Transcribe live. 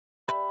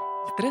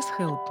Стресс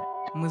Help.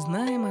 Мы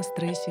знаем о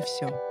стрессе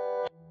все.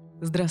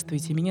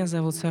 Здравствуйте, меня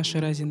зовут Саша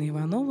Разина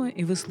Иванова,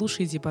 и вы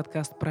слушаете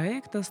подкаст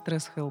проекта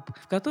 «Стресс Help»,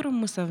 в котором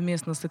мы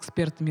совместно с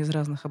экспертами из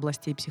разных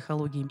областей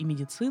психологии и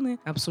медицины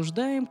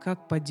обсуждаем,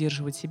 как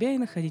поддерживать себя и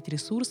находить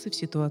ресурсы в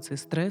ситуации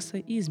стресса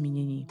и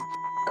изменений.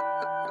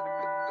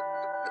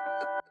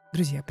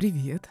 Друзья,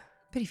 привет!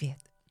 Привет.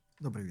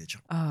 Добрый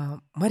вечер.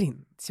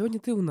 Марин, сегодня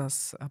ты у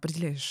нас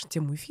определяешь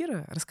тему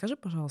эфира. Расскажи,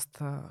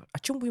 пожалуйста, о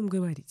чем будем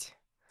говорить?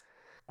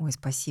 Ой,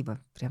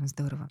 спасибо, прям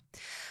здорово.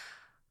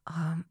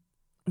 А,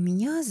 У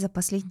меня за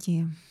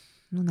последние,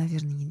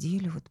 наверное,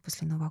 неделю, вот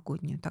после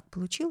новогоднюю, так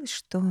получилось,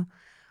 что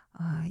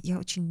я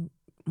очень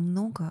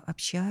много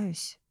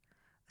общаюсь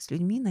с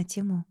людьми на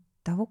тему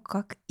того,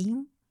 как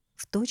им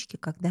в точке,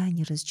 когда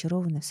они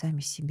разочарованы в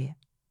сами себе.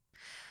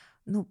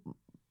 Ну,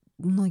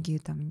 многие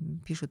там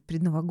пишут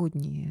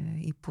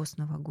предновогодние и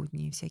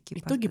постновогодние всякие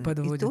Итоги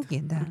подводят.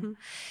 итоги, да. Мгм.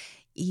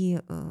 И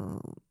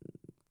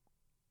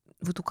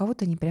вот у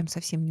кого-то они прям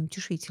совсем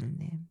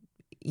неутешительные.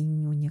 И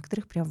у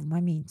некоторых прям в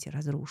моменте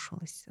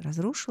разрушилось.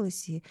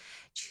 Разрушилось, и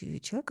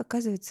человек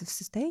оказывается в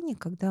состоянии,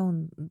 когда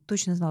он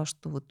точно знал,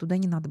 что вот туда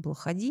не надо было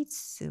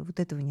ходить, вот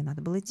этого не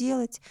надо было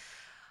делать,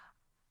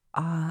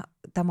 а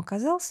там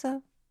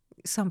оказался,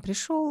 сам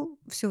пришел,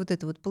 все вот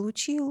это вот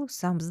получил,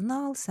 сам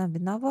знал, сам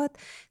виноват,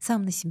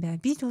 сам на себя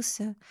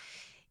обиделся.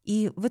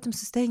 И в этом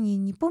состоянии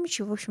ни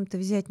помощи, в общем-то,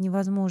 взять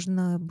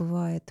невозможно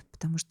бывает,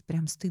 потому что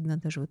прям стыдно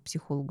даже вот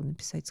психологу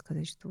написать,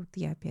 сказать, что вот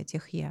я опять,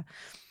 эх, я.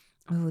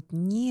 Вот,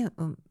 не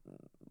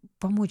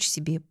помочь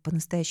себе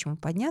по-настоящему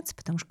подняться,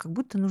 потому что как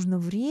будто нужно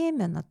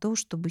время на то,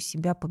 чтобы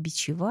себя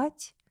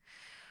побичевать,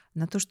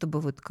 на то, чтобы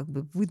вот как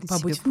бы выдать себе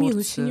Побыть в минусе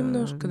порцию,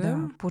 немножко, да?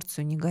 да,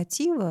 порцию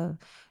негатива,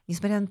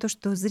 несмотря на то,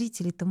 что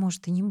зрителей-то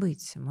может и не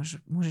быть.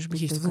 Можешь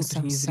быть Есть только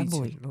сам внутренний с зритель,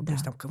 собой. ну, то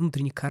есть Да. там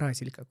внутренний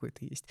каратель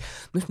какой-то есть.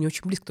 Знаешь, мне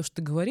очень близко то, что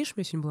ты говоришь. У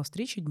меня сегодня была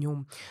встреча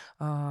днем.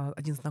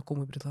 Один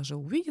знакомый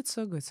предложил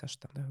увидеться. Говорит: Саша,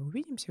 там, давай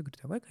увидимся. Я говорю: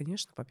 давай,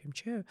 конечно, попьем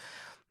чаю.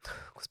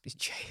 Господи,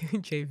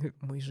 чай. Чай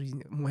в моей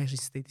жизни. Моя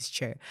жизнь состоит из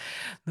чая.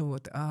 Ну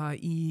вот.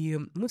 И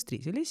мы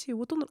встретились, и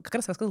вот он как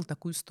раз рассказывал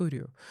такую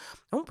историю.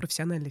 Он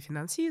профессиональный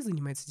финансист,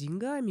 занимается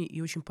деньгами,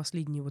 и очень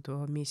последние вот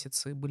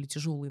месяцы были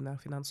тяжелые на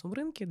финансовом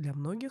рынке для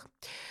многих.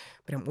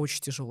 Прям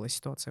очень тяжелая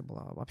ситуация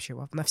была вообще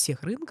на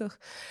всех рынках.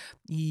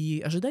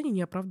 И ожидания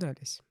не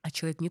оправдались. А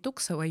человек не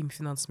только своими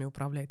финансами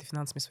управляет, и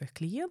финансами своих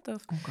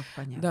клиентов. О, как Да,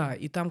 понятно.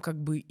 и там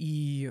как бы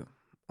и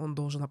он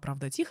должен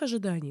оправдать их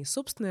ожидания, и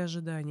собственные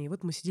ожидания. И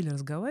вот мы сидели,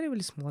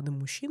 разговаривали с молодым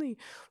мужчиной,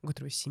 у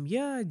которого есть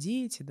семья,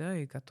 дети, да,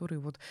 и который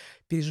вот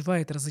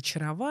переживает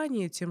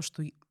разочарование тем,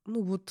 что,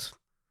 ну вот,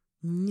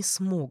 не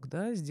смог,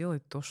 да,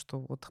 сделать то, что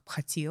вот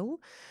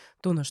хотел,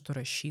 то, на что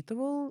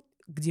рассчитывал,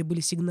 где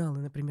были сигналы,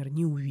 например,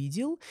 не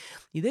увидел.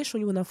 И дальше у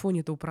него на фоне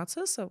этого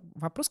процесса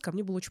вопрос ко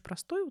мне был очень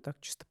простой, вот так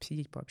чисто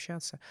посидеть,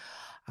 пообщаться.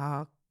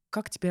 А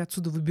как теперь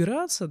отсюда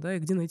выбираться, да, и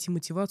где найти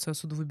мотивацию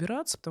отсюда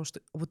выбираться, потому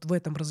что вот в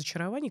этом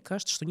разочаровании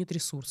кажется, что нет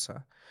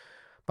ресурса.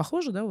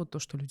 Похоже, да, вот то,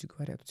 что люди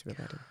говорят у тебя,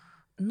 Марин?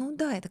 Ну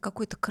да, это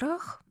какой-то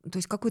крах, то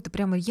есть какое-то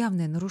прямо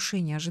явное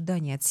нарушение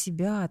ожиданий от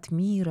себя, от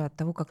мира, от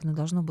того, как оно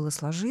должно было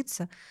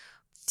сложиться.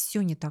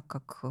 Все не так,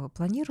 как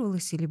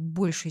планировалось, или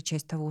большая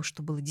часть того,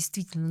 что было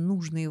действительно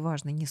нужно и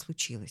важно, не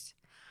случилось.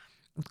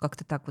 Вот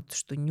как-то так вот,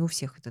 что не у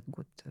всех этот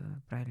год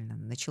правильно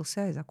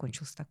начался и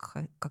закончился так,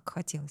 как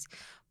хотелось.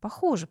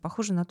 Похоже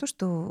на то,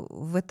 что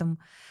в этом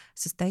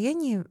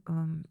состоянии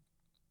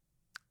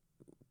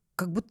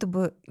как будто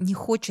бы не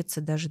хочется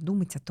даже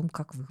думать о том,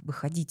 как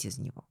выходить из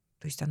него.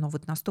 То есть оно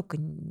вот настолько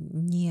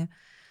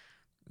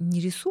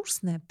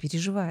нересурсное,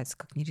 переживается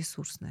как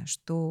нересурсное,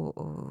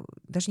 что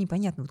даже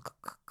непонятно, вот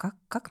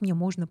как мне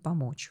можно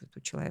помочь. Вот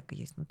у человека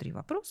есть внутри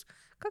вопрос,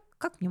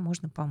 как мне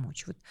можно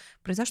помочь. Вот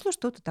произошло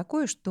что-то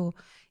такое, что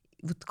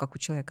вот как у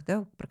человека,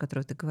 да, про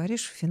которого ты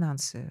говоришь,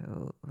 финансы,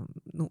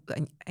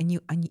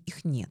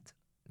 их нет.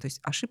 То есть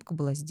ошибка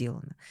была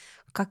сделана.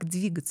 Как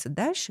двигаться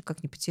дальше,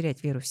 как не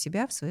потерять веру в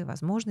себя, в свои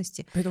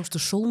возможности. Потому что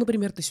шел,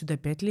 например, ты сюда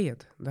 5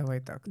 лет. Давай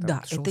так, там, Да,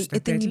 ты шел это, сюда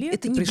это, 5 не, лет,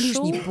 это ты не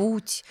ближний пришел.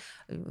 путь.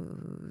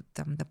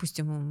 Там,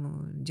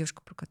 допустим,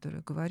 девушка, про которую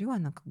я говорю,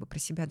 она как бы про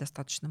себя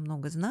достаточно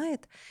много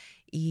знает,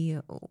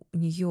 и у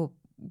нее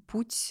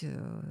путь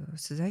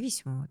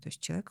созависимого, то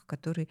есть человека,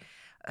 который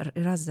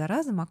раз за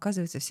разом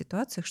оказывается в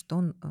ситуациях, что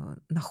он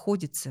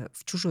находится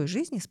в чужой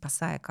жизни,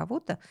 спасая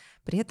кого-то,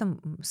 при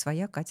этом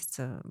своя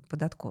катится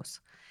под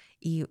откос.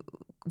 И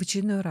в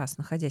очередной раз,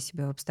 находя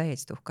себя в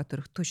обстоятельствах, в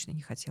которых точно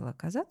не хотела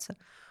оказаться,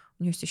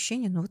 у нее есть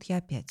ощущение, ну вот я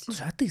опять.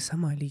 Слушай, а ты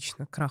сама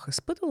лично крах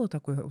испытывала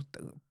такое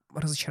вот,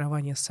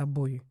 разочарование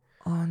собой?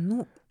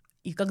 Ну,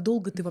 И как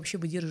долго ты вообще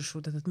выдержишь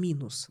вот этот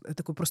минус? Это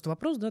такой просто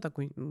вопрос, да,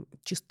 такой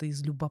чисто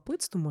из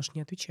любопытства, можешь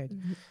не отвечать.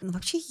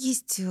 вообще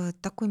есть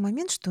такой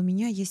момент, что у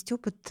меня есть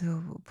опыт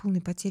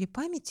полной потери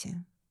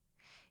памяти,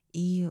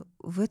 и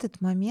в этот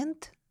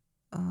момент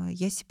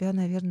я себя,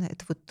 наверное,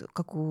 это вот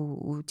как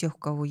у тех, у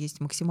кого есть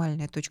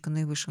максимальная точка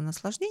наивысшего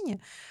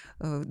наслаждения,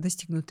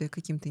 достигнутая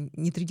каким-то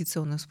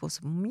нетрадиционным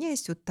способом. У меня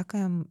есть вот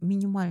такая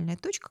минимальная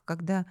точка,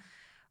 когда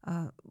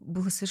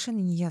было совершенно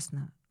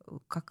неясно,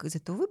 как из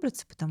этого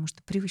выбраться, потому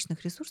что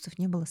привычных ресурсов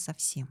не было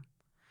совсем.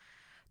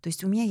 То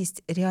есть у меня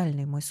есть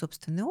реальный мой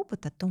собственный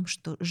опыт о том,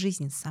 что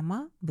жизнь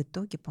сама в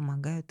итоге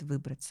помогает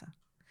выбраться.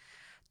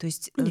 То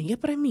есть Не, я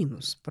про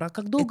минус, про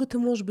как э, долго ты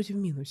можешь быть в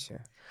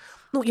минусе.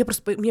 Ну, я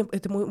просто, мне,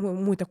 это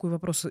мой такой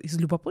вопрос из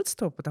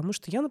любопытства, потому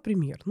что я,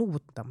 например, ну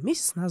вот там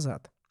месяц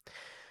назад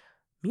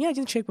меня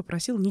один человек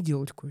попросил не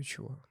делать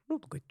кое-чего. Ну,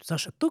 он говорит: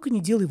 Саша, только не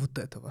делай вот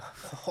этого.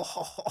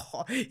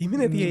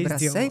 Именно это не я и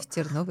бросай сделала. в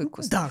терновый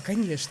куст. Да,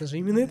 конечно же,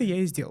 именно это Да. я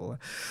и сделала.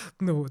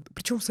 Ну вот,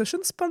 причем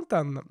совершенно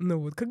спонтанно, ну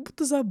вот, как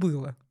будто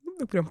забыла.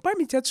 Ну, прям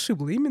память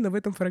отшибла именно в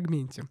этом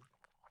фрагменте.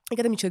 И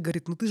когда мне человек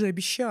говорит: ну ты же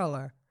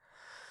обещала.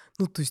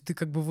 Ну, то есть ты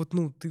как бы вот,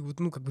 ну, ты вот,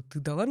 ну, как бы ты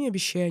дала мне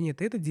обещание,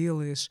 ты это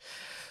делаешь.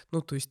 Ну,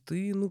 то есть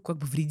ты, ну, как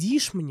бы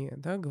вредишь мне,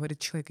 да, говорит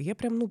человек. И я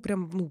прям,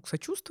 ну,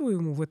 сочувствую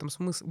ему в этом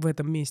смысле, в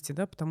этом месте,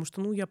 да, потому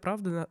что, ну, я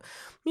правда,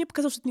 мне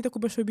показалось, что это не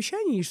такое большое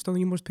обещание, и что оно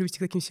не может привести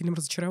к таким сильным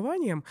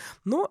разочарованиям,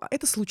 но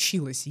это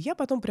случилось. И я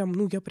потом прям,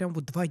 ну, я прям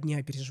вот 2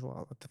 дня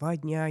переживала. 2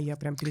 дня я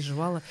прям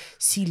переживала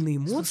сильные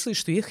эмоции, Слушай,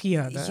 что их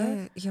я, да.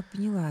 я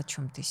поняла, о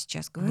чем ты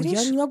сейчас Но я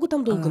говоришь. не могу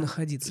там долго А,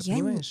 находиться,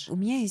 понимаешь? у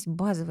меня есть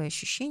базовое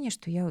ощущение,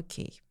 что я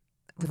окей.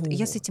 Вот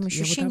я с этим Вот, я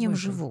вот об ощущением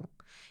этом. живу.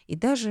 И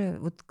даже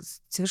вот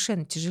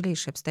совершенно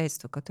тяжелейшие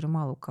обстоятельства, которые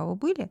мало у кого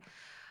были,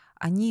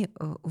 они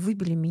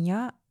выбили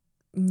меня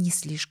не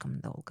слишком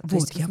долго. То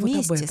Вот, есть я вот об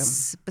вместе этом.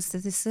 с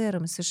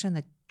ПТСР и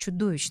совершенно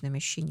чудовищными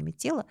ощущениями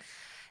тела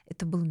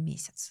это был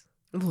месяц.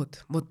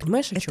 Вот,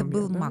 понимаешь, о Это чем я,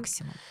 был да?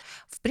 максимум.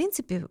 В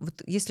принципе,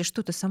 вот если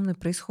что-то со мной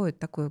происходит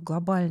такое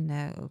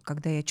глобальное,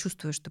 когда я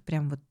чувствую, что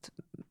прям вот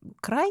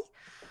край,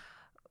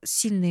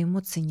 сильные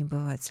эмоции не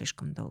бывают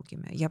слишком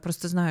долгими. Я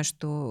просто знаю,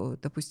 что,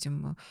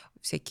 допустим,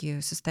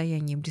 всякие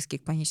состояния, близкие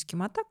к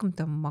паническим атакам,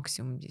 там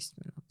максимум 10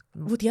 минут.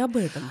 Ну, Вот я об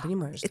этом,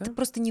 понимаешь, это да?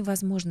 просто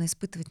невозможно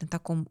испытывать на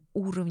таком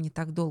уровне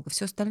так долго.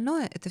 Все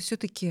остальное это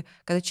все-таки,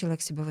 когда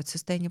человек себя в это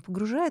состояние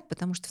погружает,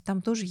 потому что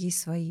там тоже есть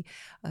свои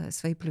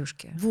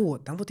плюшки.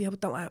 Вот, там вот я вот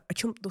там о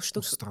чем Вкус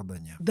что-то.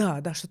 страдания.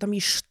 Да, что там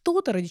есть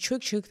что-то, ради чего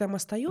человек там Вот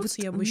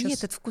остается. Я бы мне сейчас.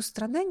 этот вкус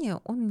страдания,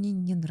 он мне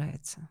не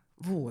нравится.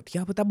 Вот,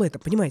 я вот об этом,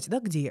 понимаете,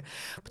 да, где я?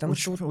 Потому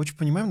что Очень, вот, очень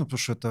понимаем, но потому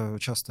что это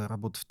частая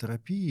работа в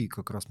терапии, и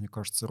как раз, мне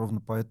кажется, ровно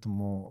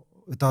поэтому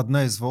это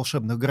одна из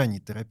волшебных граней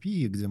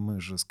терапии, где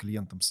мы же с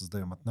клиентом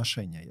создаем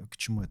отношения. Я к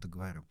чему это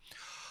говорю?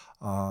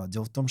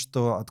 Дело в том,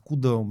 что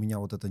откуда у меня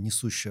вот эта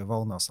несущая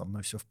волна, со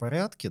мной все в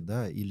порядке,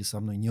 да, или со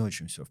мной не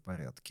очень все в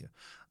порядке.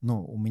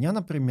 Ну, у меня,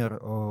 например,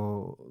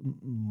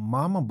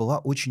 мама была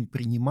очень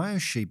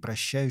принимающая и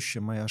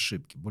прощающая мои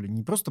ошибки. Более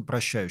не просто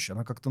прощающая,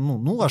 она как-то,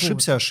 вот,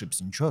 ошибся,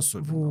 ничего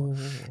особенного. вот,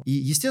 И,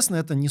 естественно,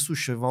 эта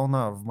несущая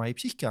волна в моей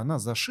психике, она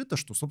зашита,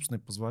 что, собственно, и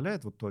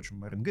позволяет, вот то, о чем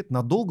Марина говорит,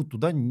 надолго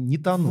туда не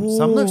тонуть.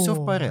 Со мной все в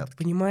вот, порядке.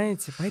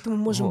 понимаете? Поэтому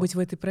мы можем быть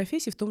Вот. в этой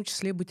профессии, в том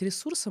числе быть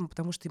ресурсом,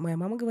 потому что и моя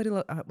мама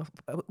говорила,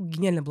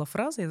 гениальная была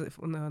фраза, я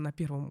на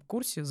первом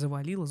курсе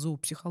завалила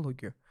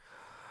зоопсихологию.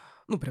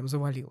 Ну, прям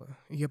завалила.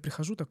 И я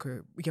прихожу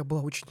такая, я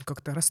была очень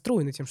как-то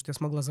расстроена тем, что я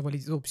смогла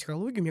завалить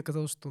зоопсихологию. Мне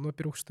казалось, что, ну,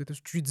 во-первых, что это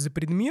чуть-чуть за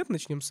предмет,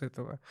 начнем с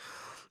этого.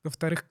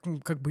 Во-вторых,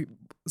 как бы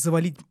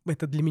завалить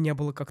это для меня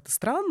было как-то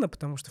странно,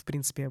 потому что, в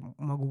принципе, я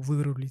могу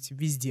вырулить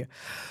везде.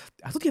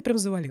 А тут я прям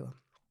завалила.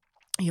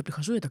 И я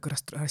прихожу, я такая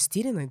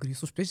растерянная, говорю: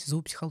 слушай, подожди,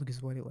 зоопсихологию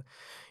завалила.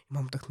 И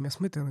мама так на меня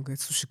смотрит, она говорит: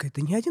 слушай,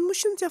 это ни один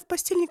мужчина тебя в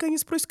постель никогда не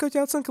спросит, какая у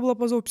тебя оценка была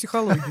по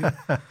зоопсихологии.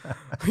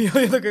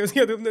 Я такая,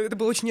 это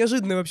был очень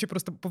неожиданный вообще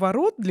просто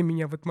поворот для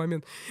меня в этот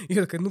момент. И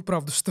я такая, ну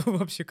правда, что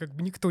вообще как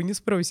бы никто не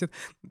спросит.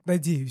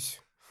 Надеюсь.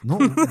 Ну,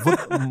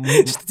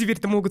 вот Что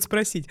теперь-то могут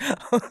спросить.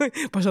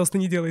 Пожалуйста,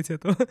 не делайте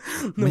этого.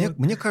 Ну Мне, вот.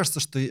 мне кажется,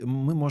 что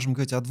мы можем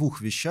говорить о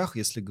двух вещах,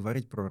 если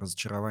говорить про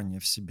разочарование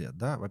в себе.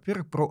 Да?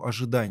 Во-первых, про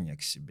ожидания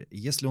к себе. И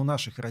если у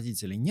наших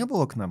родителей не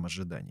было к нам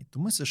ожиданий, то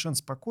мы совершенно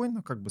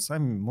спокойно как бы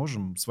сами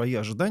можем свои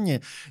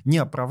ожидания не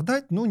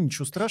оправдать, ну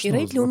ничего И страшного,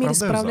 родители умели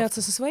оправдаю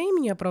справляться завтра. со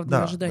своими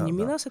неоправданными Да, ожиданиями,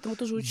 и да. нас этому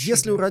тоже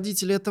Если у учили.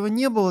 родителей этого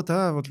не было,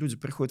 то вот люди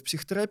приходят в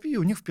психотерапию,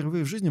 у них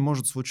впервые в жизни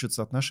может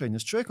случиться отношение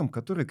с человеком,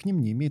 который к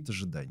ним не имеет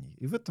ожиданий.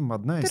 И в этом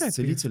одна из Терапевт.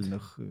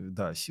 целительных,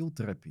 сил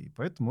терапии.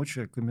 Поэтому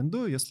очень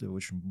рекомендую, если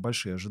очень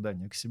большие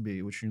ожидания к себе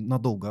и очень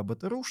надолго об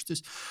этом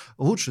рушитесь,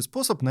 лучший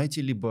способ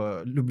найти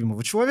либо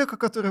любимого человека,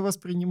 который вас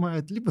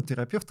принимает, либо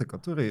терапевта,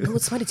 который... Ну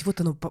вот смотрите, вот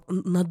оно,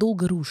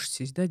 надолго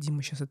рушитесь, да,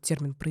 Дима сейчас этот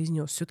термин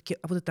произнес. Все-таки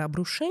вот это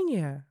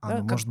обрушение, да,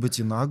 Оно может быть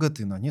и на год,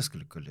 и на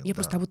несколько лет. я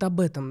просто вот об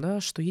этом, да,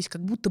 что есть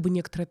как будто бы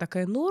некоторая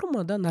такая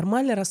норма, да,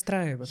 нормально Есть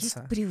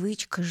расстраиваться.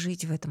 привычка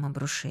жить в этом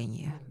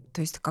обрушении. То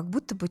есть как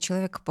будто бы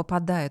человек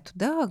попадает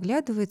туда,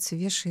 оглядывается,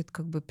 вешает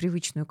как бы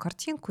привычную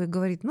картинку и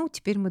говорит, ну,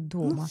 теперь мы Ну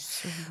дома.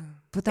 все, да.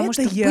 Потому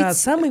Это что я, быть...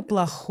 самый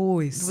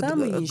плохой, Вот,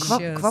 самый к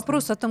несчастный.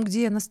 вопросу о том,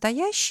 где я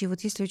настоящий, вот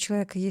если у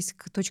человека есть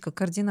точка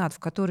координат, в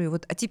которой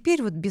вот, а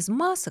теперь вот без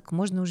масок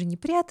можно уже не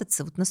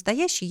прятаться, вот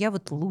настоящий я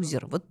вот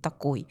лузер, вот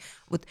такой.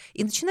 Вот,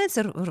 и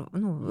начинается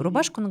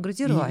рубашку на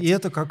груди И рвать.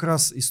 это как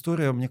раз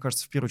история, мне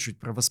кажется, в первую очередь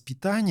про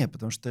воспитание,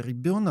 потому что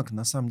ребенок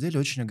на самом деле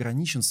очень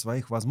ограничен в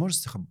своих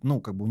возможностях.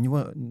 Ну, как бы у него,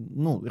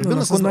 Он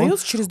ребенок,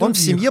 осознается через он в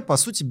других. семье, по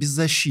сути,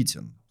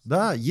 беззащитен.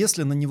 Да,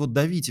 если на него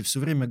давить и все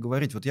время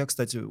говорить, вот я,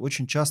 кстати,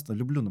 очень часто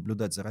люблю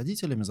наблюдать за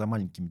родителями, за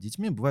маленькими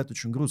детьми, бывают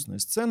очень грустные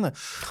сцены,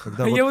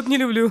 когда Я вот, вот не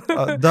люблю,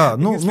 да,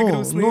 если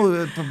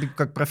грустные. это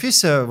как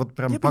профессия вот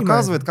прям Я понимаю.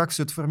 показывает, как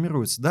все это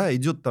формируется, да,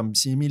 идет там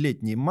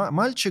 7-летний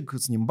мальчик,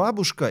 с ним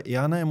бабушка, и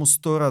она ему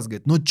 100 раз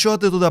говорит, ну чё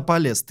ты туда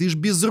полез, ты ж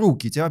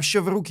безрукий, тебе вообще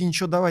в руки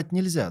ничего давать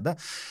нельзя, да.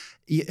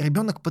 И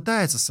ребенок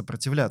пытается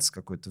сопротивляться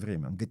какое-то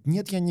время. Он говорит,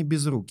 нет, я не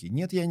безрукий,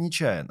 нет, я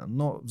нечаянно.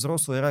 Но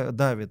взрослый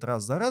давит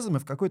раз за разом, и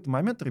в какой-то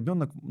момент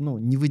ребенок,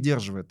 не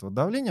выдерживая этого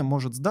давления,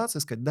 может сдаться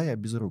и сказать, да, я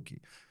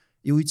безрукий.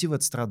 И уйти в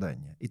это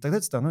страдание. И тогда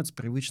это становится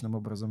привычным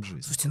образом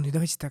жизни. Слушайте, ну и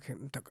давайте так,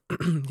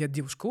 я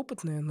девушка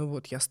опытная, но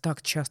вот я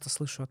так часто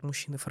слышу от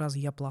мужчины фразы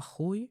 «я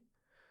плохой».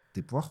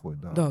 Ты плохой,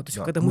 да. Да, то есть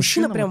Да. когда К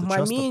мужчина мужчинам прям в это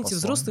часто моменте,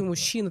 взрослый послание, да.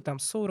 мужчина, там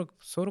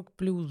 40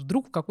 плюс,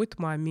 вдруг в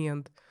какой-то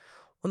момент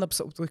он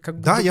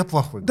как Да, будто... я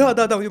плохой. Да,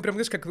 у него прям,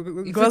 знаешь, как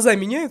глаза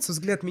меняются,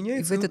 взгляд И в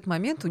меняется. этот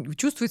момент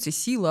чувствуется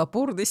сила,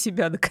 опора на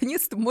себя.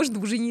 Наконец-то можно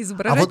уже не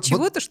изображать вот-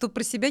 чего-то, что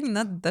про себя не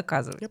надо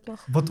доказывать. Я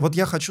плохой. Вот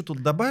я хочу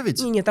тут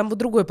добавить. Не, там вот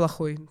другой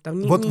плохой. Там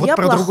не, Вот не я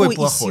про другой плохой и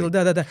плохой. сила.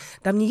 Да.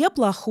 Там не я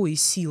плохой и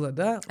сила,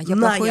 да. А я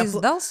На, плохой и пла-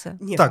 сдался?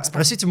 Нет, Так,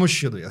 спросите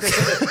мужчину.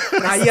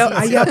 А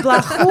я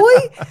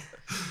плохой?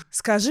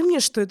 Скажи мне,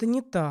 что это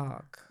не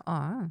так.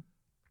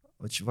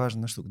 Очень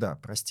важная штука. Да,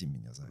 прости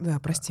меня за это. Да,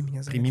 прости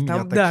меня за Прими это. меня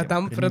Там, да, таким,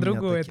 там прими про меня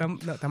другое. таким.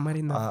 Там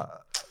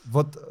Марина.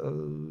 Вот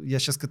я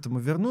сейчас к этому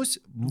вернусь.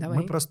 Давай.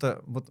 Мы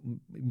просто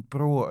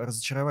про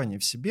разочарование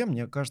в себе,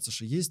 мне кажется,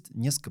 что есть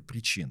несколько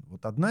причин.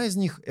 Вот одна из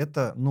них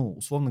это,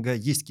 условно говоря,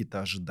 есть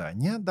какие-то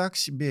ожидания, да, к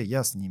себе.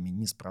 Я с ними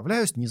не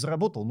справляюсь, не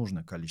заработал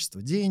нужное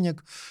количество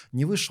денег,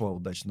 не вышла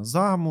удачно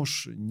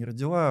замуж, не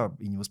родила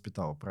и не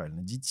воспитала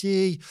правильно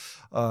детей,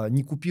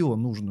 не купила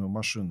нужную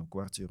машину,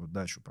 квартиру,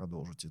 дачу,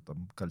 продолжите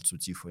там кольцо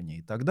Тиффани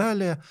и так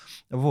далее.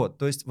 Вот,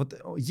 то есть вот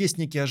есть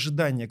некие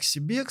ожидания к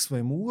себе, к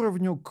своему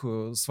уровню,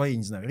 к своей,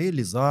 не знаю,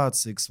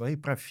 реализации, к своей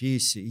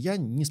профессии. Я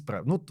не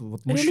справлюсь.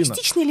 Вот мужчина...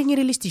 Реалистичный или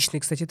нереалистичный,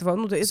 кстати?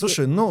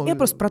 Слушай, Я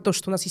просто про то,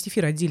 что у нас есть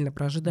эфир отдельно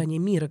про ожидания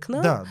мира к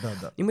нам. Да.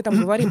 И мы там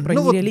говорим про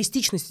Ну вот-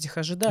 нереалистичность этих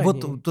ожиданий.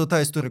 Вот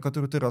та история,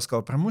 которую ты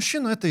рассказал про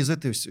мужчину, это из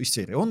этой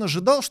серии. Он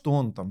ожидал, что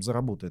он там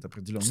заработает Что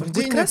определенных он будет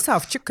денег,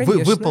 красавчик,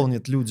 конечно.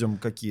 выполнит людям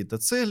какие-то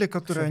цели,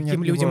 которые они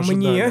Каким от него людям? ожидали.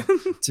 Мне.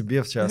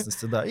 Тебе, в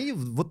частности, да. И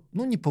вот,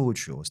 не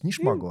получилось, не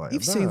шмогла я. И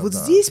все. Да, И вот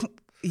да.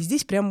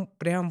 здесь прям,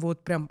 я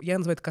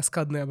называю это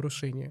каскадное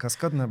обрушение.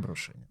 Каскадное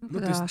обрушение. Ну,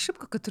 то есть-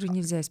 Ошибка, которую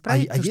нельзя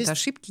исправить, потому есть- что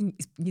ошибки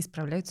не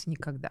справляются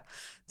никогда.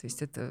 То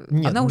есть это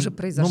Нет, она уже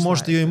произошла.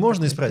 может, ее и Это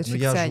можно такой исправить, но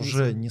я же перфекционизм.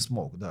 уже не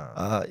смог,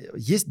 да.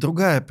 Есть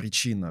другая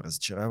причина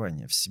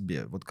разочарования в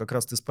себе. Вот как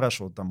раз ты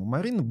спрашивал там у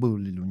Марины,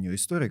 были ли у нее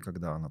истории,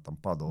 когда она там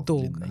падала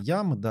Долго. в длинные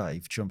ямы, да,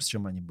 и с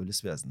чем они были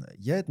связаны.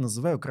 Я это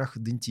называю крах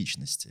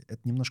идентичности.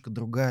 Это немножко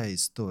другая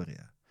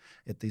история.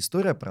 Это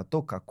история про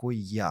то, какой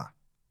я.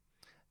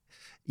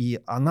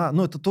 И она,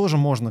 это тоже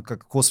можно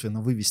как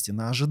косвенно вывести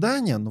на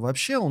ожидания, но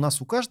вообще у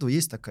нас у каждого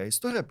есть такая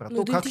история про то,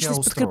 как я идентичность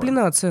устроен.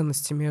 подкреплена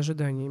ценностями и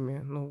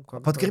ожиданиями.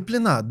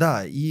 Подкреплена,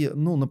 да. И,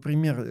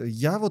 например,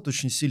 я вот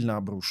очень сильно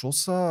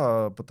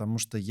обрушился, потому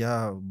что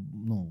я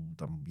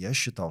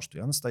считал, что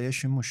я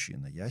настоящий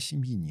мужчина, я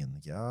семьянин,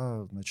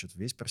 я,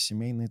 весь про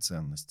семейные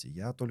ценности.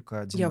 Я только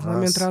один Я раз... в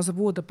момент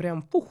развода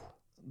прям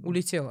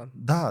улетела.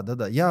 Да.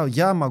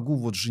 Я могу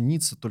вот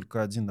жениться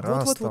только один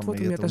раз, Вот, там, у и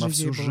меня это та же на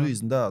всю идея была.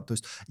 жизнь, да. То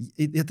есть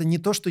это не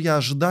то, что я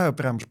ожидаю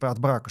прям от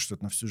брака, что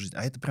это на всю жизнь,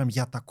 а это прям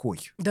я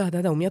такой. Да.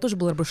 У меня тоже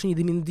было обрушение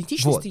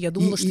идентичности. Я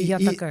думала, что я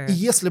такая. И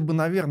если бы,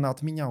 наверное,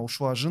 от меня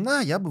ушла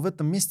жена, я бы в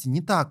этом месте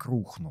не так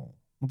рухнул.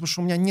 Потому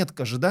что у меня нет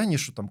ожиданий,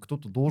 что там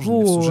кто-то должен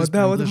мне всю жизнь вот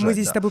мы принадлежать,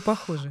 здесь да. с тобой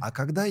похожи. А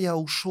когда я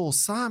ушел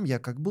сам, я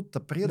как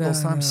будто предал Да.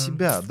 сам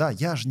себя. Да,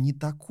 я же не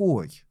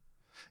такой.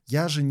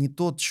 Я же не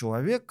тот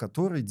человек,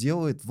 который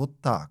делает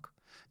вот так.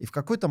 И в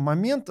какой-то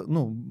момент,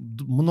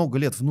 много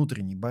лет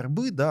внутренней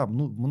борьбы, да,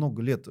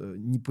 много лет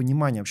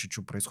непонимания вообще,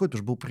 что происходит,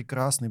 потому что был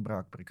прекрасный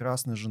брак,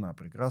 прекрасная жена,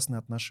 прекрасные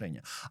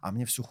отношения. А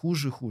мне все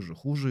хуже и хуже.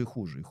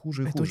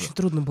 Это очень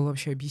трудно было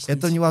вообще объяснить.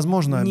 Это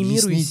невозможно Не миру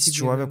и объяснить себе,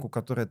 человеку,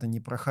 который это не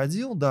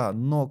проходил, да,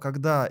 но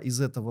когда из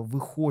этого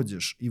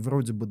выходишь, и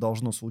вроде бы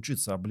должно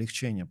случиться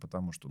облегчение,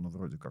 потому что,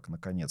 вроде как,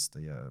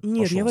 наконец-то я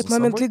Нет, пошел я в этот за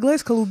момент собой. легла и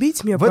сказала,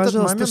 убейте меня, В этот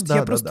пожалуйста, момент, потому что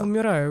я да, просто да.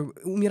 умираю.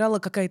 Умирала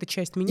какая-то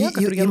часть меня, И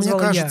которую я мне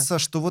назвала кажется,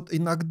 что вот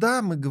иногда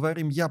мы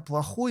говорим «я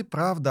плохой»,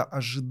 правда,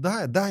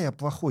 ожидая, да, я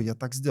плохой, я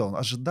так сделал,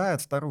 ожидая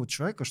от второго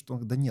человека, что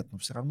да нет,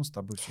 все равно с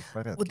тобой все в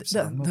порядке. Вот,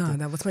 всё равно ты-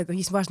 да, вот смотри, там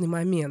есть важный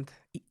момент.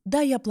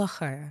 Да, я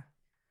плохая.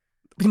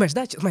 Понимаешь,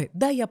 да? Смотри,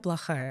 да, я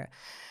плохая.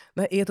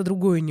 Да, и это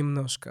другое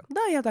немножко.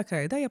 Да, я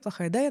такая, да, я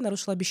плохая, да, я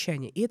нарушила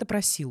обещание. И это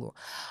про силу.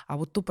 А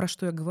вот то, про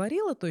что я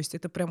говорила, то есть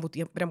это прям вот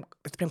это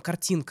прям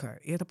картинка.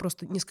 И это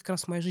просто несколько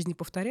раз в моей жизни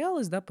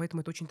повторялось, да,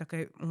 поэтому это очень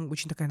такая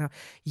она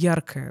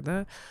яркая,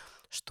 да,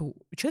 что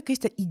у человека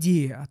есть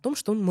идея о том,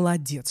 что он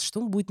молодец, что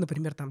он будет,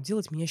 например, там,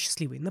 делать меня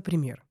счастливой,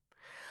 например.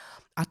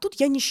 А тут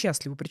я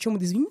несчастлива. Причем,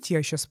 извините,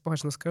 я сейчас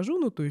важно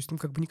скажу, то есть,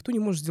 как бы никто не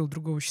может сделать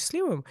другого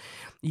счастливым,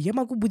 и я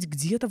могу быть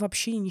где-то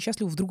вообще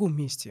несчастлива в другом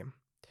месте.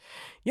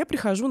 Я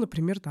прихожу,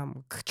 например,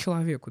 там, к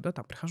человеку, да,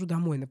 там, прихожу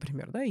домой,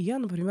 например, да, и я,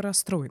 например,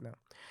 расстроена.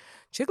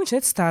 Человек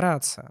начинает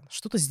стараться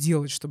что-то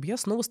сделать, чтобы я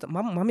снова...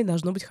 Маме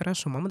должно быть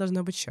хорошо, мама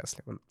должна быть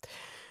счастлива.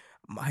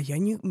 А у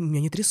меня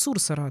нет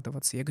ресурса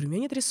радоваться. Я говорю, у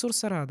меня нет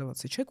ресурса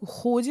радоваться. И человек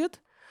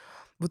уходит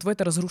вот в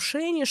это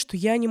разрушение, что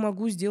я не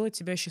могу сделать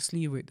тебя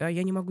счастливой, да,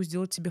 я не могу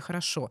сделать тебе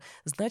хорошо,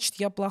 значит,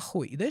 я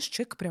плохой. И дальше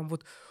человек прям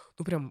вот,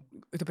 ну прям,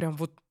 это прям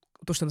вот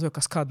то, что я называю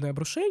каскадное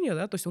обрушение,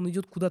 да, то есть он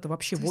идет куда-то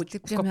вообще То в, есть ты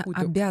в прямо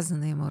какую-то,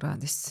 обязана ему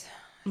радость,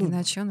 ну,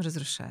 иначе он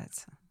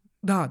разрушается.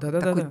 да, да, да,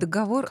 да, Такой да,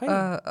 договор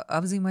конечно.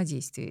 о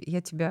взаимодействии.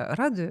 Я тебя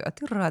радую, а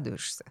ты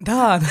радуешься.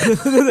 Да, да,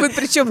 да, да, Вот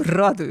причем да,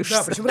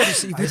 радуешься. причем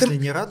радуйся. И в А этом,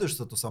 если не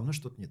радуешься, то со мной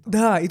что-то не так.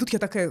 да, и тут я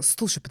такая,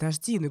 слушай,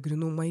 подожди, ну, я говорю,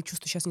 ну, мои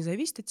чувства сейчас не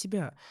зависят от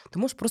тебя. Ты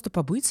можешь просто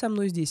побыть со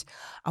мной здесь.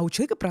 А у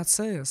человека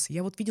процесс.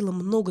 Я вот видела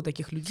много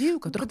таких людей, у Ну,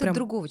 которых когда прям...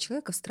 другого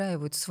человека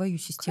встраивают в свою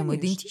систему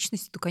Конечно,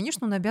 идентичности, то,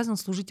 конечно, он обязан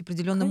служить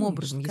определенным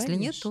образом. конечно, Если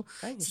нет, конечно, то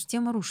конечно.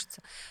 система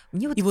рушится.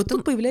 Мне вот И в вот тут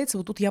том, появляется,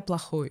 вот тут я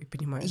плохой,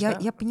 понимаешь, я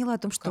да? поняла о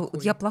том, что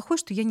я Какой? плохой,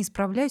 что я не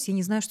справляюсь, я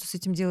не знаю, что с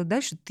этим делать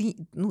дальше. Ты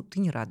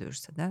не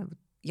радуешься, да? Вот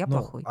я Ну,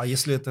 плохой. а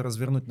если это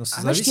развернуть на А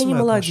значит, я не созависимые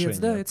молодец,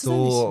 да, отношения, это то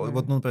вот,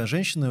 зависимое. ну, например,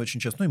 женщины очень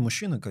часто, ну и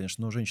мужчины,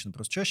 конечно, но женщины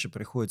просто чаще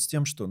приходят с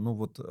тем, что, ну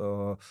вот,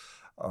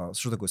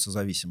 что такое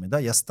созависимый, да,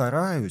 я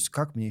стараюсь,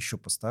 как мне еще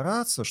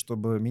постараться,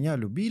 чтобы меня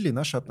любили, и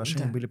наши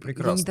отношения Да. были Я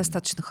прекрасными.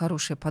 недостаточно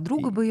хорошая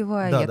подруга И,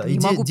 боевая, да, я да, там и не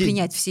могу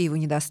принять все его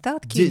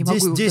недостатки, я не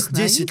могу его 10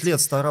 вдохновить. лет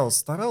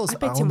старалась,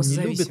 Опять а тема он не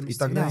любит, и созависимости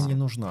тогда я не идет.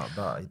 нужна,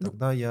 да, и Ну,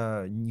 тогда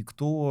я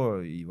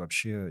никто, и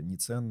вообще не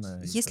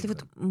ценная, и если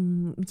так вот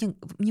далее.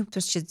 мне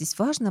просто сейчас здесь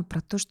важно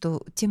про то,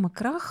 что тема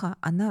краха,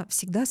 она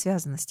всегда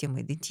связана с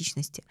темой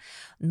идентичности.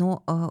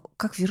 Но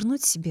как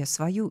вернуть себе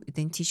свою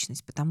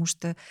идентичность? Потому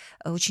что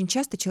очень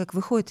часто человек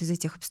выходит из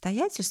этих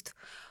обстоятельств,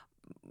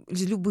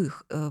 из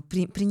любых,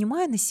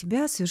 принимая на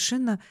себя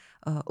совершенно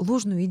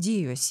ложную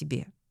идею о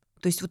себе.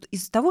 То есть вот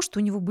из-за того, что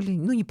у него были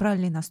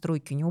неправильные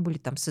настройки, у него были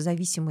там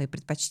созависимые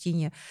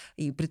предпочтения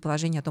и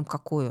предположения о том,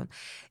 какой он.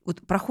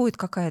 Вот проходит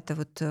какая-то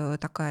вот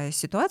такая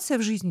ситуация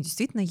в жизни,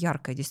 действительно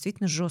яркая,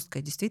 действительно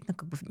жесткая, действительно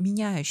как бы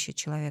меняющая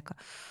человека.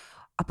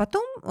 А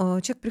потом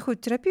человек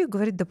приходит в терапию и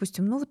говорит,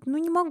 допустим,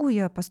 не могу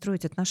я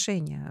построить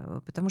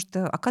отношения, потому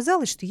что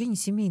оказалось, что я не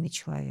семейный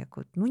человек.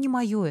 Вот, не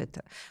мое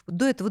это. Вот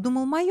до этого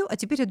думал мое, а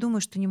теперь я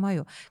думаю, что не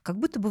мое. Как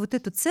будто бы вот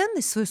эту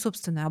ценность свою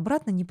собственную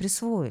обратно не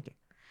присвоили.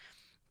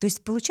 То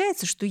есть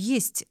получается, что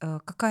есть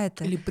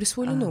какая-то... Или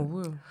присвоили а,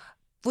 новую.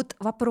 Вот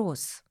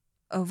вопрос.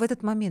 В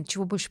этот момент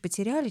чего больше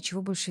потеряли,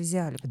 чего больше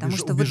взяли? Потому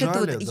что вот это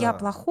вот Убежали, я да.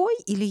 плохой,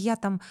 или я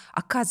там,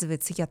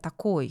 оказывается, я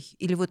такой,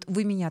 или вот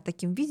вы меня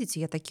таким видите,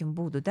 я таким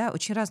буду, да?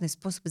 Очень разные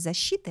способы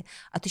защиты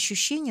от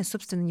ощущения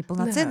собственной Да,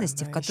 неполноценности,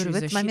 да, в еще которой и в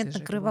этот защита момент же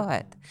это было.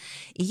 накрывает.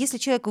 И если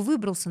человек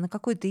выбрался на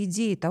какой-то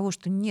идее того,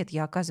 что нет,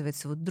 я,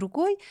 оказывается, вот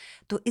другой,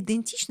 то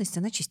идентичность,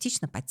 она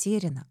частично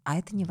потеряна, а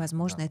это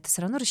невозможно. Да, Это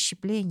все равно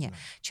расщепление. да.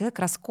 Человек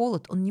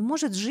расколот, он не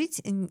может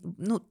жить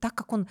так,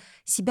 как он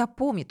себя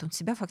помнит. Он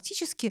себя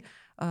фактически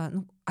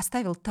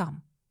оставил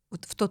там,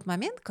 вот в тот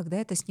момент, когда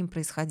это с ним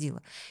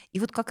происходило.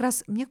 И вот как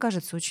раз, мне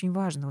кажется, очень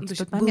важно, Ну, вот то в есть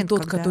тот был момент,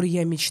 тот, когда который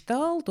я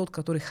мечтал, тот,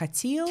 который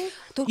хотел,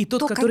 и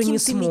тот, то, который каким не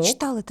ты смог.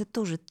 мечтал, это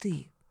тоже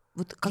ты.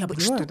 Вот как Я бы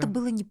понимаю, что-то да.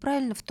 было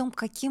неправильно в том,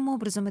 каким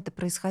образом это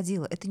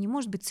происходило. Это не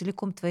может быть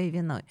целиком твоей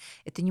виной.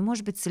 Это не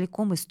может быть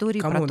целиком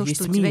историей про Камон, то, что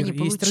есть у тебя мир,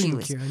 не есть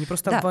получилось. рынки, они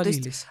просто Да, то есть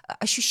обвалились.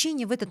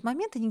 ощущения в этот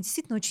момент, они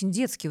действительно очень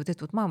детские. Вот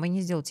это вот «мама, я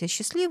не сделала тебя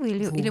счастливой»,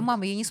 или Вот.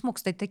 «мама, я не смог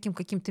стать таким,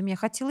 каким ты меня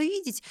хотела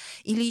видеть»,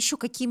 или еще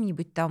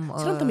каким-нибудь там...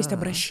 Все равно там есть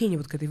обращение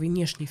вот к этой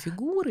внешней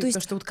фигуре, То потому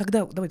есть что вот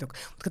когда, давай так,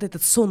 вот когда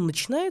этот сон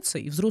начинается,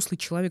 и взрослый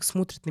человек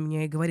смотрит на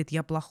меня и говорит,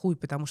 я плохой,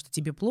 потому что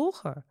тебе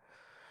плохо,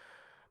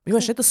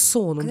 понимаешь, Когда это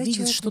сон, он когда видит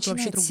человек что-то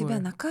вообще начинает себя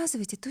другое.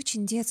 наказывать, это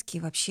очень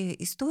детские вообще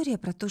история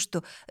про то,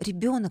 что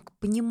ребенок,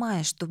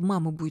 понимая, что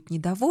мама будет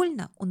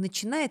недовольна, он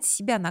начинает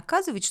себя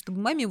наказывать, чтобы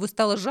маме его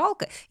стало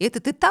жалко, и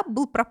этот этап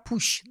был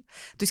пропущен.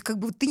 То есть как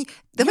бы вот ты...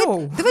 Давай,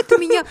 Йоу! давай ты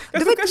меня... Какой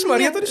Давай ты кошмар,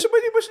 я меня...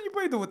 больше не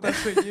пойду в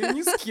отношения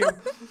ни с кем.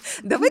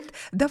 Давай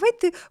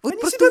ты вот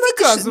Они просто себя увидишь,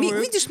 наказывают.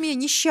 увидишь меня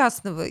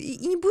несчастного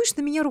и не будешь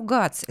на меня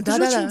ругаться. Это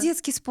же очень Да-да-да.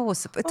 детский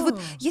способ. Это вот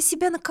я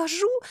себя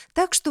накажу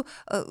так, что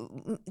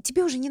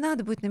тебе уже не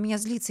надо будет на меня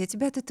злиться, я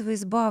тебя от этого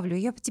избавлю,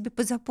 я по тебе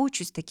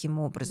позабочусь таким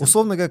образом.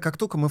 Условно говоря, как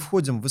только мы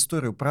входим в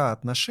историю про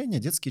отношения,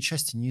 детские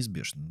части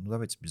неизбежны. Ну,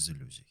 давайте без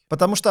иллюзий.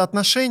 Потому что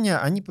отношения,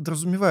 они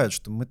подразумевают,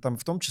 что мы там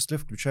в том числе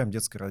включаем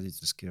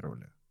детско-родительские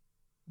роли.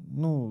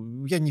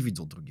 Ну, я не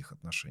видел других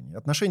отношений.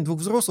 Отношения двух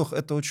взрослых —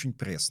 это очень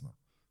пресно.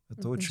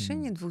 Это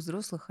Отношения очень... двух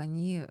взрослых,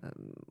 они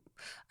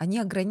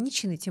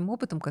ограничены тем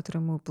опытом,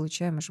 который мы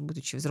получаем, уже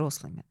будучи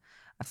взрослыми.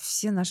 А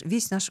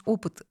весь наш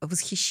опыт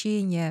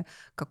восхищения,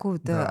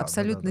 какого-то Да,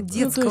 абсолютно да. Ну, то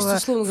есть, детского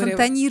условно говоря, вот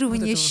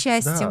фонтанирования это вот,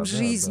 счастьем, Да.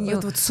 жизнью,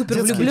 вот Детские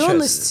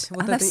супервлюбленность,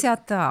 вот она это, вся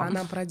там.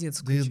 она про Да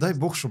детскую и дай часть.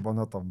 бог, чтобы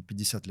она там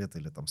 50 лет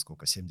или там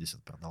сколько,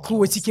 70 продолжалась.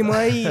 Котики Да.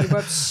 мои,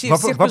 вообще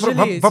всех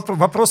пожалеть.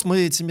 Вопрос, мы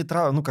этими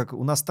травмами, ну как,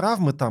 у нас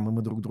травмы там, и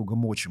мы друг друга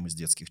мочим из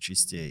детских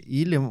частей,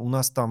 или у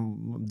нас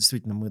там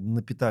действительно мы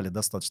напитали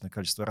достаточное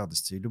количество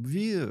радости и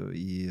любви,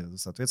 и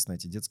соответственно,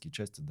 эти детские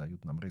части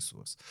дают нам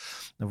ресурс.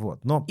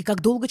 Вот. Но И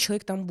как долго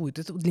человек там будет?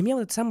 Это для меня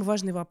вот это самый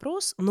важный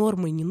вопрос.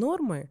 Нормы, не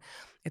нормы.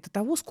 Это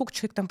того, сколько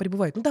человек там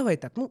пребывает. Ну, давай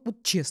так, ну,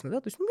 вот честно,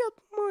 да, то есть у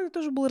меня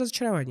тоже было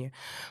разочарование.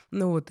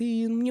 Ну вот,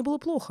 и мне было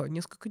плохо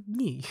несколько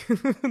дней. Ну,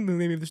 я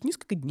имею в виду, что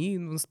несколько дней,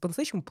 ну,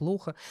 по-настоящему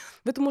плохо.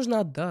 В это можно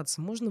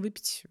отдаться, можно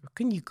выпить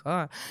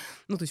коньяка,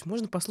 ну, то есть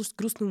можно послушать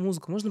грустную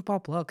музыку, можно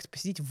поплакать,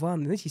 посидеть в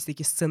ванной. Знаете, есть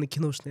такие сцены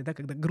киношные, да,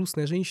 когда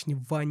грустная женщина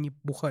в ванне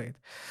бухает.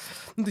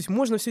 Ну, то есть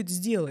можно все это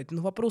сделать,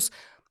 но вопрос,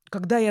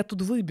 когда я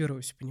оттуда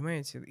выберусь,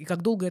 понимаете? И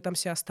как долго я там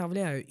себя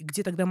оставляю? И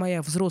где тогда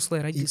моя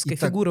взрослая и, и родительская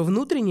так, фигура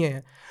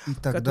внутренняя, и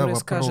тогда которая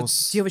скажет: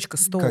 вопрос, девочка,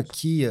 стоп.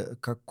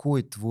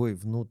 какой твой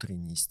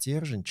внутренний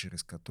стержень,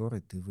 через который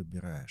ты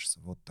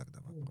выбираешься? Вот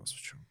тогда вопрос в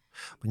чем.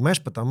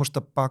 Понимаешь, потому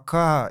что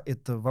пока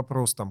это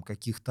вопрос там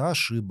каких-то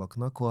ошибок,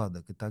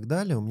 накладок и так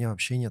далее, у меня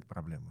вообще нет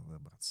проблемы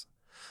выбраться.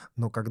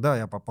 Но когда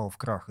я попал в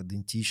крах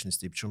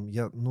идентичности, причем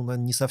я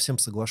не совсем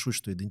соглашусь,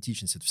 что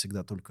идентичность — это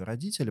всегда только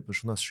родители, потому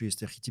что у нас еще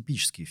есть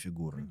архетипические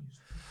фигуры.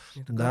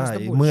 Это Да,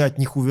 гораздо и мы больше. от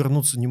них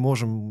увернуться не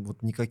можем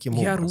вот никаким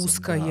Я образом,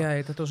 русская, да.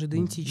 это тоже Я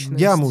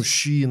идентичность.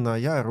 мужчина,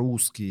 я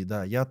русский,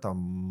 да, я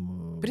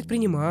там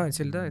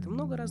Предприниматель, да, это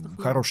много разных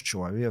много. хороший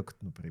человек,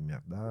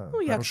 например, да,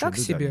 Ну, я хорошие так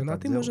люди, они себе, но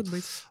так ты, делают. может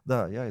быть.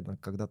 Да, я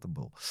когда-то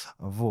был.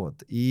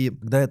 Вот. И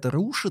когда это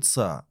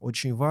рушится,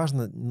 очень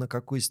важно, на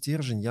какой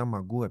стержень я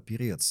могу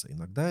опереться.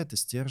 Иногда это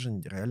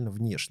стержень реально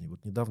внешний.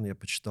 Вот недавно я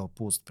почитал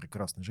пост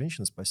прекрасной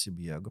женщины, спасибо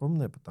ей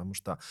огромное, потому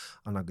что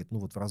она говорит, ну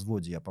вот в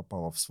разводе я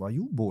попала в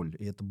свою боль,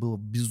 и это было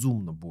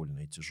безумно больно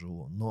и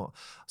тяжело. Но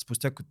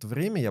спустя какое-то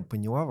время я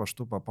поняла, во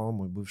что попал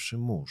мой бывший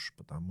муж,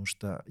 потому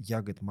что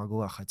я, говорит,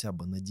 могла хотя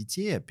бы на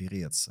детей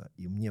опереться,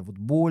 и мне вот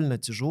больно,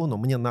 тяжело, но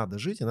мне надо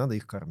жить, и надо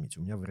их кормить,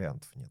 у меня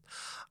вариантов нет.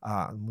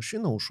 А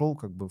мужчина ушел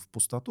как бы в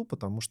пустоту,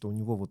 потому что у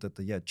него вот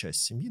эта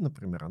часть семьи,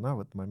 например, она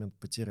в этот момент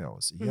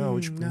потерялась. И я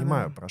очень Да-да.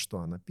 понимаю, про что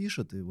она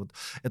пишет, и вот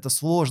это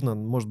сложно,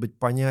 может быть,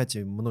 понять,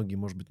 и многие,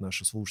 может быть,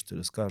 наши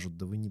слушатели скажут,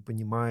 да вы не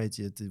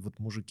понимаете, это вот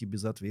мужики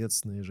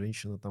безответственные,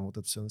 женщина там вот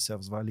это все на себя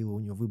взвалила, у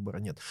нее выбора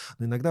нет.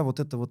 Но иногда вот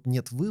это вот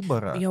нет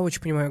выбора, Я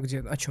очень понимаю,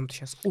 о чем ты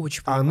сейчас.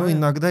 Очень оно понимаю.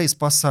 иногда и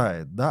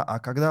спасает, да, а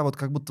когда вот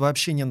как будто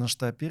вообще не на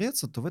что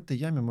опереться, то в этой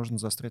яме можно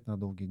застрять на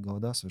долгие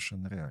года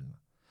совершенно реально.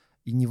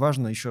 И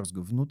неважно, еще раз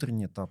говорю,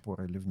 внутренняя это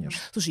опора или внешняя.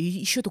 Слушай, и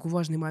еще такой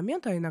важный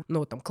момент,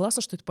 ну, там, классно,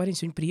 что этот парень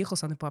сегодня приехал,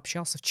 со мной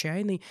пообщался в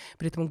чайной,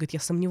 при этом он говорит, я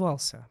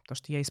сомневался, потому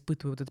что я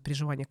испытываю вот это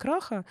переживание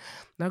краха,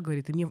 да,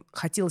 говорит, и мне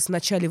хотелось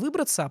вначале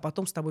выбраться, а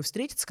потом с тобой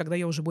встретиться, когда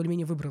я уже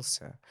более-менее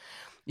выбрался.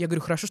 Я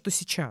говорю, хорошо, что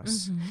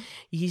сейчас. Мгм.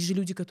 И есть же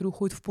люди, которые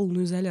уходят в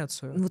полную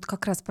изоляцию. Вот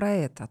как раз про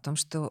это, о том,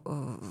 что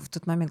в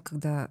тот момент,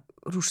 когда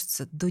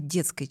рушится до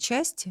детской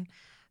части,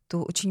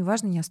 то очень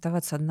важно не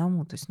оставаться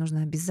одному. То есть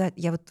нужно обязательно...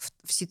 Я вот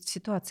в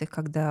ситуациях,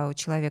 когда у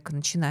человека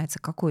начинается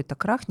какой-то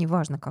крах,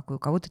 неважно какой, у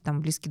кого-то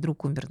там близкий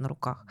друг умер на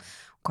руках,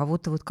 у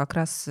кого-то вот как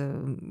раз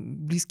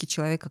близкий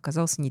человек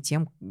оказался не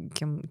тем,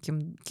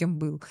 кем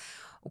был,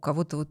 у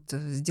кого-то вот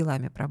с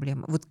делами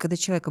проблемы. Вот когда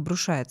человек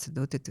обрушается до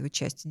вот этой вот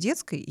части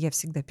детской, я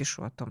всегда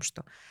пишу о том,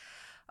 что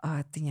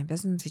ты не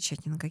обязан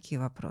отвечать ни на какие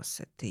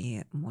вопросы.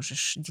 Ты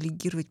можешь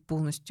делегировать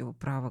полностью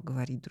право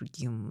говорить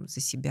другим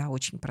за себя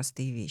очень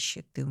простые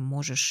вещи. Ты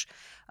можешь,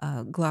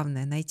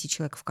 главное, найти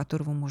человека, в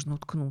которого можно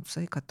уткнуться,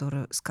 и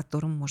с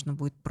которым можно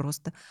будет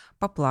просто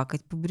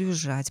поплакать,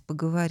 побрюзжать,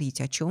 поговорить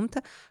о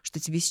чем-то, что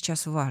тебе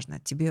сейчас важно.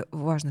 Тебе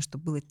важно,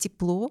 чтобы было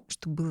тепло,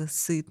 чтобы было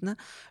сытно,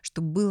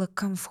 чтобы было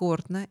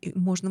комфортно, и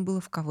можно было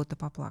в кого-то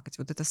поплакать.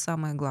 Вот это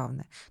самое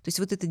главное. То есть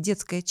вот эта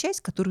детская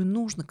часть, которую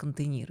нужно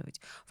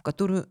контейнировать, в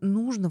которую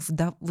нужно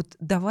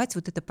давать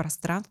вот это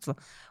пространство,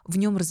 в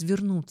нем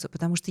развернуться,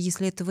 потому что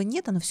если этого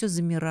нет, оно все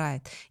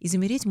замирает. И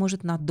замереть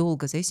может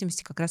надолго, в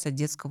зависимости как раз от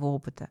детского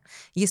опыта.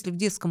 Если в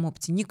детском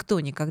опыте никто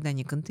никогда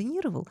не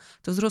контейнировал,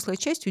 то взрослая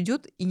часть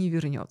уйдет и не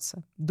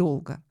вернется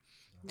долго.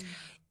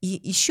 И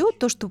еще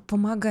то, что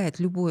помогает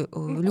любое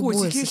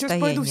Котики, я сейчас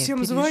пойду состояние всем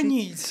пережить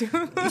звонить.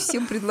 и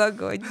всем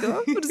предлагать,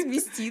 да,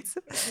 разместиться.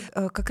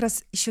 Как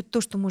раз еще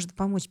то, что может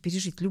помочь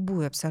пережить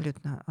любое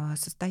абсолютно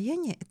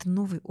состояние, это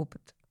новый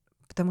опыт.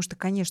 Потому что,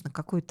 конечно,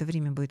 какое-то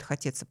время будет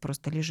хотеться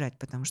просто лежать,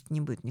 потому что не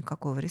будет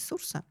никакого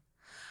ресурса.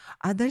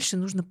 А дальше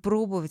нужно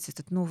пробовать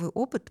этот новый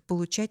опыт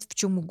получать в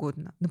чем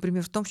угодно.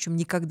 Например, в том, в чем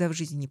никогда в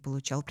жизни не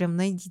получал. Прям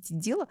найдите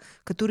дело,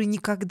 которое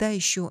никогда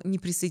еще не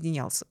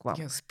присоединялся к вам.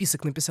 Я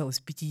список написала из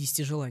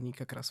 50 желаний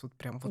как раз вот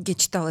прям вот Я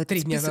читала этот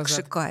 3 дня список,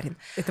 назад. шикарен.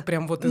 Это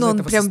прям вот из Но он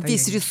этого прям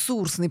весь состояния.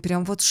 ресурсный,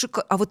 прям вот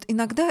шикарный. А вот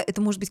иногда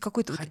это может быть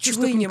какой-то Хочу,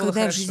 чего чтоб я мне было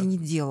никогда в хорошо. жизни не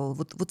делал.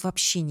 Вот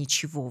вообще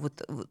ничего.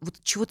 Вот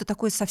чего-то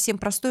такое совсем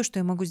простое, что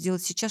я могу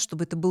сделать сейчас,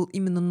 чтобы это был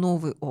именно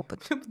новый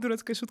опыт.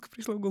 Дурацкая шутка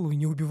пришла в голову.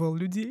 Не убивал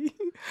людей.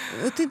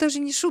 Это даже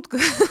не шутка,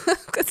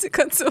 в конце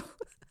концов.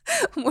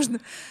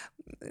 Можно...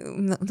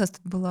 У нас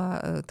тут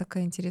была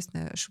такая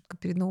интересная шутка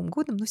перед Новым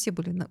годом, но все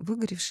были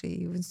выгоревшие,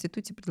 и в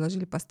институте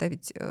предложили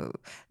поставить,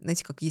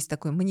 знаете, как есть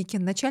такой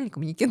манекен начальника,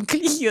 манекен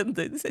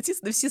клиента. И,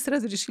 соответственно, все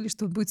сразу решили,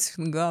 что он будет с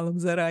фингалом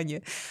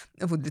заранее,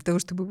 вот для того,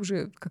 чтобы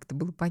уже как-то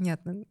было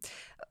понятно.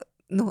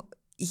 Но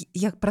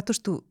я про то,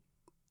 что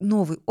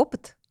новый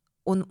опыт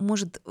он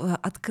может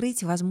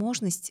открыть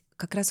возможность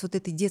как раз вот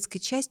этой детской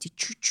части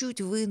чуть-чуть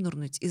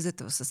вынырнуть из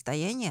этого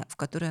состояния, в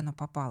которое она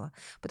попала.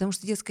 Потому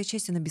что детская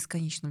часть, она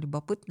бесконечно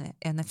любопытная,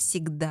 и она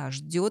всегда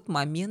ждет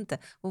момента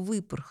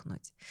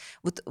выпорхнуть.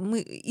 Вот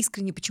мы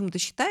искренне почему-то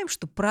считаем,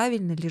 что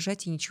правильно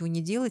лежать и ничего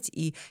не делать,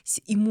 и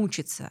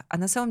мучиться. А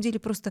на самом деле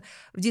просто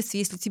в детстве,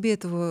 если тебе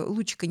этого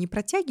лучика не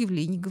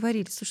протягивали и не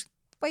говорили, слушай,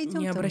 пойдем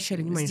Не там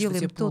обращали внимания, что сделаем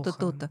тебе то-то,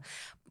 плохо. то-то.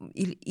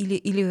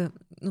 Или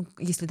ну,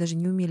 если даже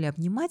не умели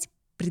обнимать,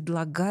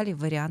 предлагали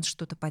вариант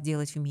что-то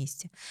поделать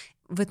вместе.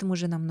 В этом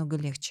уже намного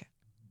легче.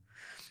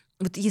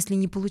 Вот если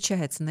не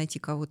получается найти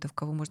кого-то, в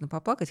кого можно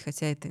поплакать,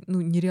 хотя это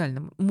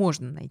нереально,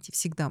 можно найти,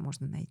 всегда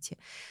можно найти,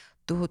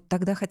 то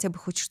тогда хотя бы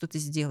хочешь что-то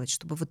сделать,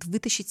 чтобы вот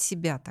вытащить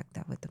себя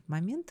тогда в этот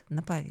момент на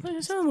Ну, все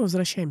поверхность. равно мы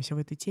возвращаемся в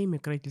этой теме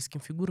к родительским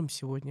фигурам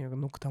сегодня,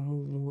 к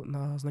тому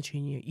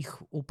назначению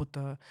их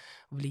опыта,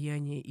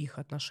 влияния, их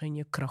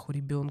отношения к краху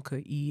ребенка.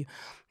 И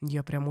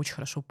я прям очень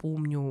хорошо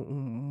помню, у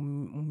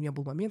меня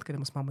был момент, когда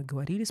мы с мамой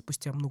говорили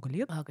спустя много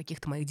лет о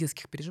каких-то моих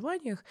детских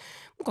переживаниях.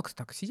 Как-то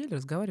так сидели,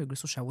 разговаривали, говорю,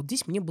 слушай, а вот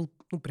здесь мне был,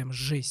 прям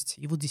жесть,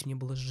 и вот здесь мне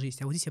было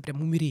жесть, а вот здесь я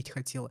прям умереть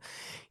хотела.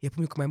 Я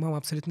помню, как моя мама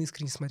абсолютно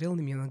искренне смотрела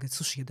на меня, она говорит,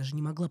 слушай, я даже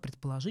не могла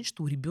предположить,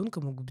 что у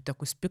ребенка мог быть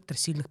такой спектр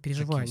сильных Такие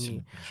переживаний.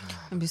 сильные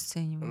переживания.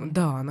 Обесценивание.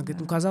 Да, она говорит,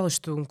 Да. казалось,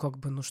 что,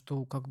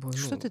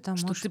 Что ты там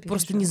что можешь ты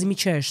просто не переживать?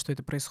 замечаешь, что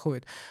это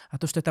происходит. А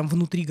то, что я там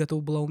внутри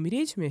готова была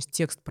умереть, у меня есть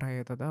текст про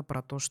это, да,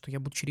 про то, что я,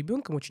 будучи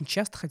ребенком, очень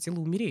часто хотела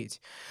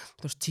умереть.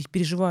 Потому что те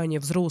переживания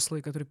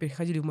взрослые, которые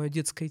переходили в мое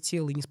детское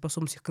тело и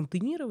неспособность их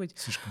контейнировать,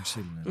 Слишком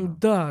сильные, да.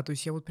 да, то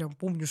есть я вот прям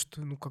помню,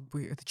 что,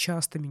 это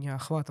часто меня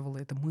охватывала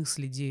эта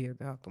мысль, идея,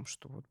 да, о том,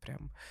 что вот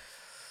прям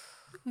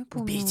Я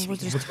помню, в убейте меня,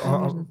 возрасте Вот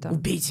примерно так.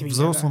 убейте меня,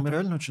 взрослым да.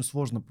 реально очень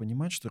сложно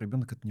понимать, что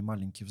ребенок это не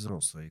маленький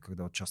взрослый. И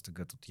когда вот часто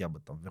говорят, вот я бы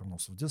там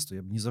вернулся в детство,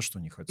 я бы ни за что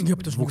не хотел Я бы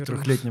быть тоже не вернулся.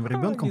 двух-трехлетним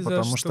ребенком, Ни за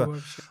потому что что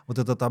вообще. вот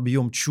этот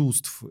объем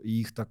чувств и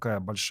их такая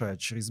большая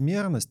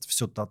чрезмерность,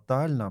 все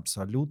тотально,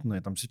 абсолютно,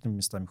 и там действительно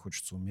местами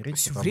хочется умереть,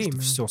 Всё потому что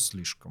время. все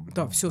слишком.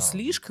 Да, Ну все да.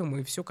 слишком,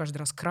 и все каждый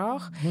раз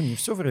крах. Ну, не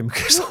все время,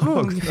 конечно,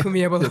 Ну, много. у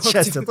меня было Нет,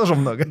 счастья активно. тоже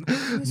много. Ну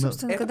и, Но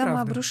собственно, Это когда мы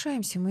правда.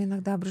 обрушаемся, мы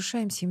иногда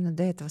обрушаемся именно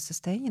до этого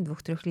состояния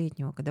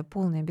 2-3-летнего, когда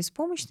полная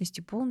беспомощность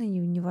и полная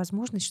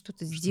невозможность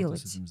что-то что-то с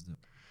сделать. этим сделать.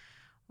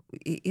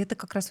 И это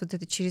как раз вот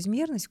эта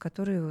чрезмерность, в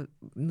которой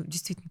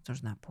действительно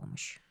нужна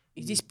помощь.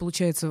 И здесь,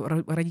 получается,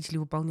 родители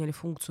выполняли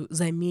функцию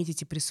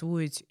заметить и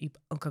присвоить, и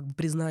как бы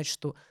признать,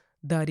 что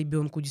да,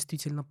 ребенку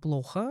действительно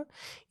плохо,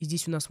 и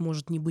здесь у нас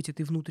может не быть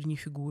этой внутренней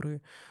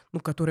фигуры,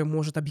 которая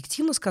может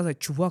объективно сказать,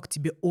 чувак,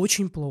 тебе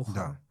очень плохо.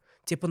 Да.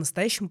 Тебе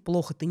по-настоящему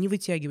плохо, ты не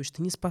вытягиваешь,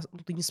 ты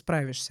не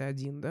справишься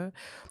один, да?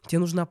 Тебе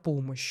нужна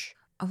помощь.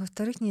 А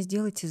во-вторых, не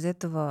сделать из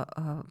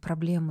этого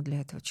проблему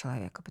для этого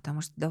человека,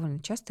 потому что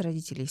довольно часто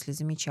родители, если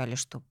замечали,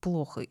 что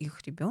плохо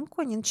их ребенку,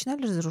 они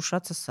начинали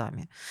разрушаться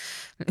сами.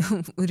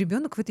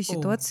 Ребенок в этой О,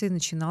 ситуации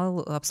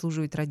начинал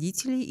обслуживать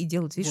родителей и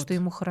делать вид, что вот,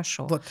 ему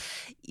хорошо. вот.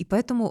 И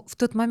поэтому в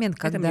тот момент,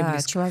 Это мне когда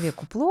близко.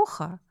 человеку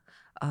плохо,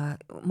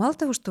 мало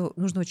того, что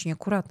нужно очень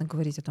аккуратно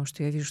говорить о том,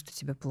 что я вижу, что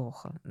тебе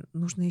плохо,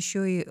 нужно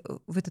еще и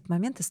в этот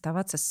момент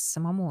оставаться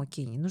самому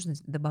окей, не нужно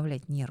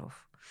добавлять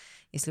нервов.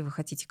 Если вы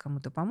хотите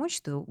кому-то помочь,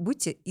 то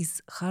будьте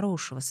из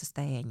хорошего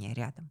состояния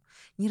рядом.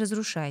 Не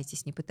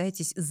разрушайтесь, не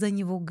пытайтесь за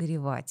него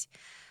горевать.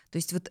 То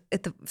есть вот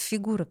эта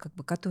фигура, как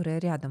бы, которая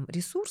рядом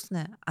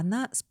ресурсная,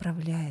 она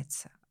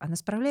справляется. Она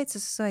справляется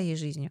со своей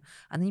жизнью.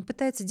 Она не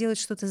пытается делать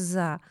что-то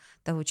за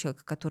того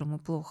человека, которому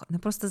плохо. Она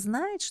просто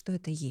знает, что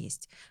это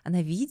есть.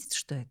 Она видит,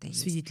 что это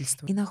есть.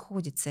 Свидетельство. И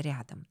находится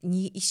рядом.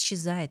 Не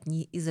исчезает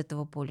ни из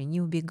этого поля,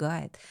 не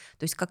убегает.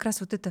 То есть как раз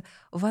вот эта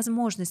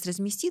возможность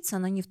разместиться,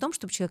 она не в том,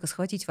 чтобы человека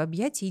схватить в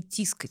объятия и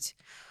тискать.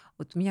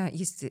 Вот у меня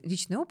есть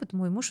личный опыт.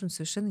 Мой муж, он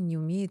совершенно не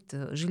умеет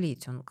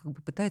жалеть. Он как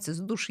бы пытается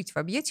задушить в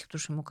объятиях, потому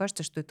что ему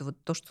кажется, что это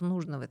вот то, что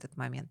нужно в этот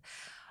момент.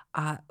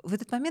 А в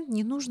этот момент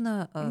не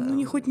нужно...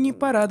 Не хоть не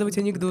порадовать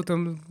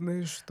анекдотом,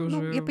 знаешь, я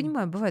тоже.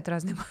 понимаю, бывают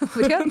разные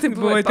варианты, бывают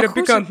Бывают прям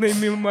похуже.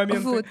 пикантные моменты.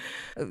 Вот.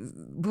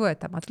 Бывает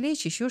там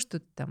отвлечь, еще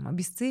что-то там,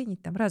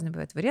 обесценить, там разные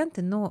бывают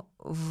варианты, но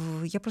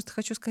я просто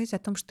хочу сказать о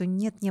том, что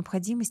нет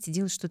необходимости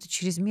делать что-то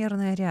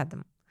чрезмерное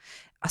рядом.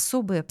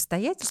 Особые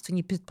обстоятельства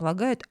не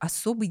предполагают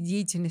особой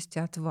деятельности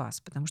от вас,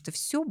 потому что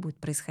все будет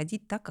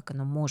происходить так, как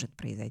оно может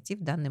произойти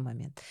в данный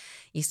момент.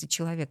 Если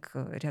человек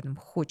рядом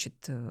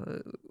хочет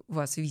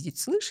вас видеть,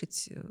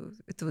 слышать,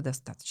 этого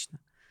достаточно.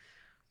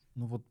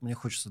 Ну вот мне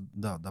хочется,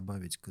 да,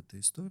 добавить к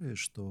этой истории,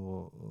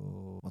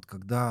 что вот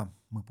когда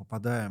мы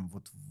попадаем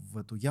вот в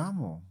эту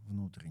яму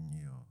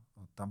внутреннюю,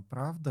 там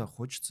правда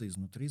хочется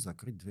изнутри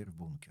закрыть дверь в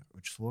бункер.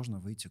 Очень сложно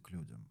выйти к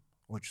людям.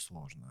 Очень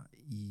сложно.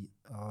 И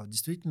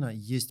действительно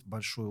есть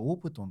большой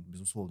опыт, он,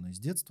 безусловно, из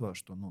детства,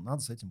 что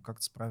надо с этим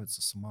как-то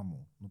справиться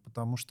самому.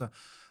 Потому что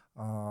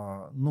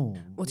Ну,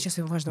 Вот сейчас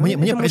важно мне,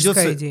 момент. мне Это мужская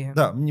придется, идея.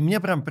 да, мне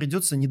прям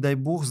придется, не дай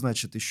бог,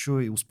 значит,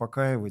 еще и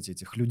успокаивать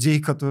этих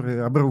людей,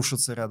 которые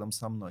обрушатся рядом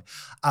со мной.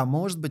 А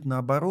может быть,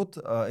 наоборот,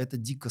 это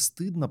дико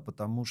стыдно,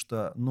 потому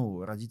что,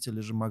 ну,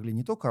 родители же могли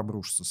не только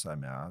обрушиться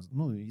сами, а,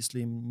 ну, если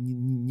им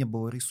не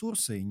было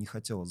ресурса и не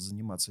хотелось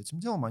заниматься этим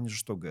делом, они же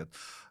что говорят?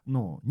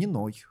 Ну, не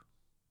ной,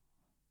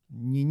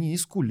 не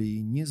скули,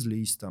 не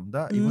злись там,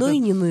 да, и вот Ной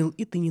это, не ныл,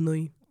 и ты не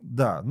ной.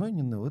 да, ной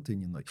не ныл, это и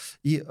не ной.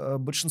 И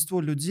большинство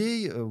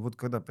людей, вот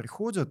когда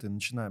приходят и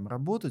начинаем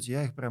работать,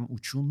 я их прям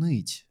учу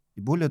ныть. И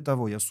более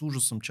того, я с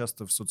ужасом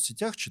часто в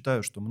соцсетях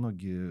читаю, что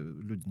многие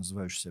люди,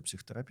 называющие себя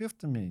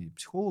психотерапевтами и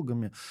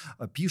психологами,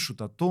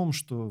 пишут о том,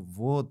 что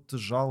вот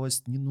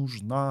жалость не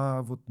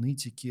нужна, вот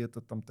нытики —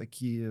 это там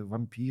такие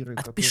вампиры,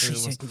 которые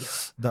Отпишись вас... от них.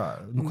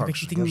 Да, ну как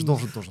же, Какие-то я же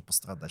должен тоже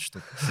пострадать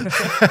что-то.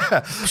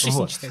 Отпишись, не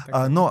Вот. читай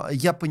такое. Но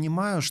я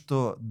понимаю,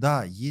 что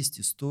да, есть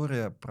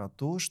история про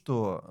то,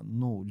 что,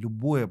 ну,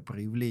 любое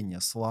проявление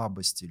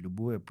слабости,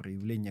 любое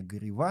проявление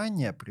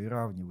горевания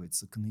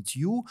приравнивается к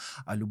нытью,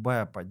 а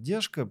любая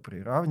поддержка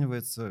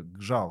приравнивается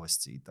к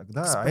жалости. И К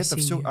тогда,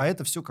 спасению.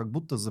 это все как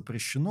будто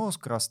запрещено с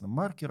красным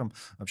маркером.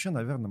 Вообще,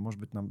 наверное,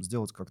 может быть, нам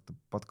сделать как-то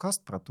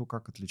подкаст про то,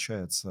 как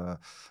отличается,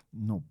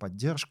 ну,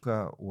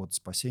 поддержка от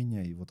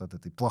спасения и вот от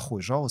этой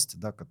плохой жалости,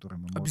 да, которой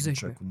мы можем Обязательно,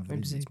 человеку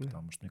навредить, обязательно.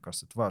 потому что, мне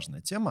кажется, это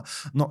важная тема.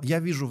 Но я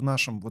вижу в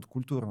нашем вот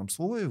культурном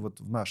слое, вот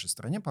в нашей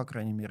стране, по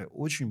крайней мере,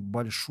 очень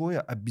большое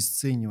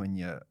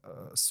обесценивание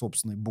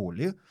собственной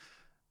боли.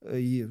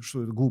 И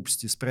что это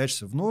глупости,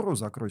 спрячься в нору,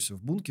 закройся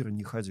в бункер и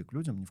не ходи к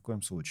людям ни в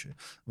коем случае.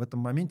 В этом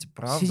моменте, Сиди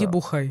правда,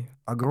 бухай.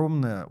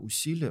 огромное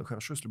усилие,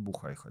 хорошо, если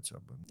бухай хотя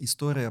бы.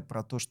 История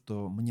про то,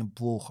 что мне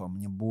плохо,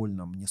 мне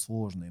больно, мне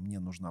сложно, и мне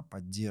нужна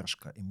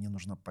поддержка. И мне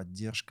нужна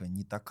поддержка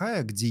не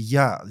такая, где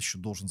я еще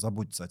должен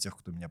заботиться о тех,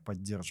 кто меня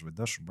поддерживает,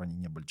 да, чтобы они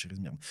не были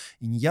чрезмерны.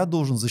 И не я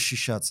должен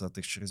защищаться от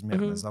их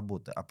чрезмерной Мгм.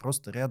 заботы, а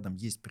просто рядом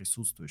есть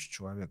присутствующий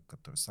человек,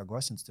 который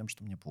согласен с тем,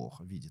 что мне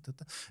плохо, видит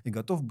это, и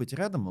готов быть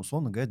рядом,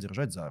 условно говоря,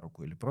 держать за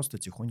руку, или просто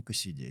тихонько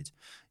сидеть,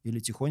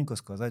 или тихонько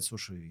сказать: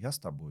 слушай, я с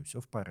тобой,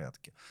 все в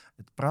порядке.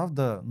 Это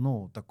правда,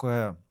 ну,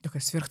 такая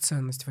Такая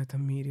сверхценность в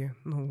этом мире.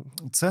 Ну,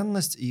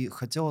 ценность, и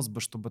хотелось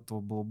бы, чтобы этого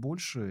было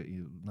больше,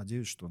 и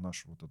надеюсь, что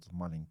наш вот этот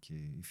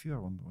маленький эфир,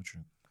 он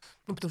очень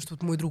потому как-то что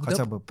вот мой друг, да,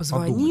 хотя бы подумать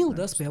позвонил, на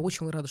да, эту я сторону.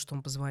 очень рада, что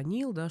он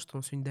позвонил, да, что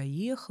он сегодня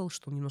доехал,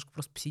 что он немножко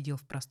просто посидел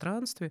в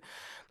пространстве,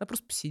 да,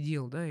 просто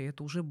посидел, да, и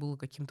это уже было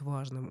каким-то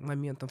важным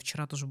моментом.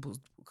 Вчера тоже был,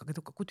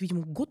 какой-то,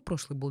 видимо, год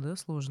прошлый был, да,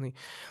 сложный.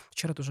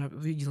 Вчера тоже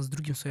виделась с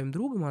другим своим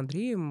другом,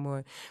 Андреем,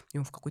 и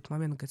он в какой-то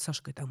момент говорит: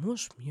 Саша, говорит, а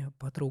можешь меня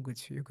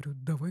потрогать? Я говорю: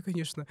 давай,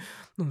 конечно.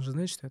 Ну, он же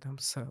знает, что я там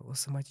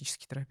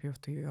соматический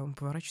терапевт, и он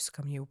поворачивается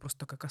ко мне, я его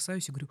просто так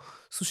касаюсь и говорю: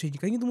 слушай, я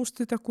никогда не думал, что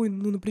ты такой,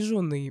 ну,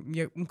 напряженный.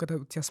 Я, когда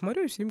тебя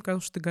смотрю, я все время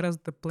казалось, что ты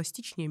гораздо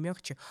пластичнее,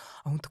 мягче.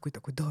 А он такой,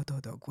 да,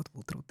 год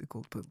был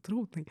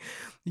трудный.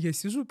 Я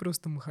сижу,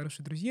 просто мы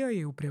хорошие друзья, я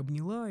его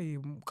приобняла, и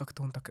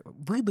как-то он так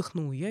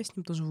выдохнул, и я с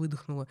ним тоже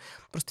выдохнула.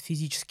 Просто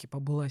физически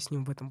побыла с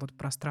ним в этом вот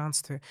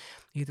пространстве.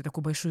 И это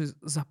такой большой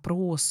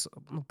запрос,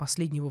 ну,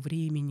 последнего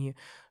времени.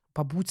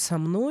 Побудь со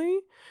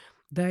мной,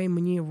 дай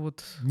мне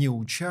вот... Не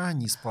уча,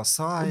 не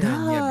спасая, не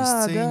Да,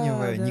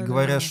 обесценивая, не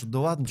говоря, да. что да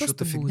ладно, что-то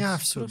Просто фигня,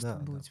 будь, все, просто да, да,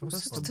 будь, Ну, просто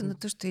просто собственно, будь.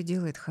 то, что и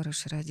делает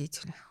хороший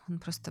родитель. Он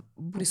просто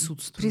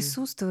Присутствует.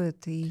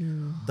 присутствует и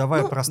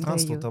давая Ну,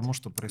 пространство дает. тому,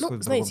 что Ну,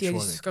 происходит в другом знаете, я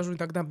здесь человеке. скажу,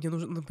 иногда мне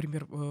нужно,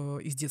 например,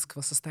 из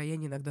детского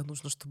состояния иногда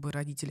нужно, чтобы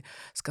родитель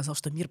сказал,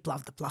 что мир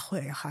правда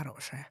плохой, а я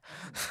хорошая.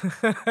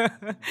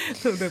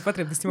 Ну да,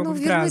 потребности Ну, могут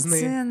быть вернуть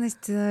разные.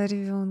 ценность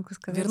ребенку,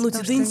 сказать о Вернуть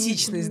том, что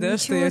идентичность, да,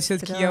 что ничего я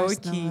все-таки я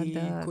страшного, окей,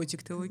 да.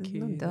 котик ты Ну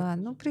окей, да. да,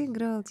 ну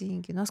проиграл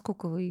деньги. Ну а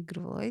сколько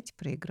выигрывал, а эти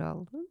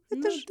проиграл. Ну,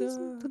 это Ну жизнь, да,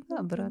 ну да.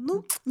 туда-обратно.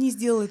 Ну, не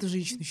сделал эту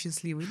женщину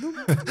счастливой. Ну,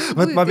 В этот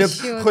Будет момент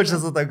еще одна.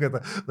 хочется так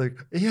это,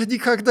 так, я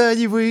никогда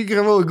не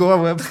выигрывал,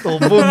 головой об стол,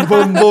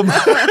 бум-бум-бум.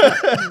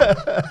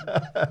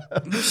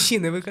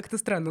 мужчины, вы как-то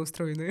странно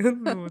устроены.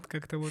 Ну, вот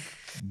как-то вот.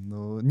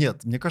 Ну,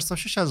 нет, мне кажется,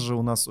 вообще сейчас же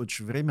у нас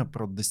очень время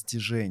про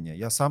достижения.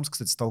 Я сам,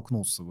 кстати,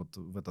 столкнулся вот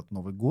в этот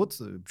Новый год,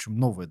 причем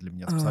новое для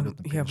меня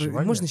абсолютно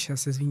переживание. Можно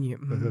сейчас, извини,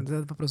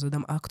 Ага. вопрос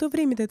задам? А кто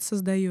время-то это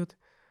создает?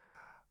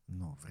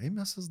 Ну,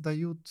 время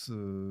создают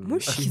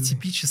Мужчины.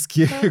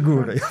 архетипические Ага.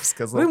 фигуры, я бы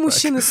сказал Вы, так.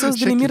 мужчины, создали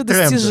Всякие мир тренды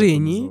это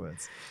достижений,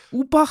 называется.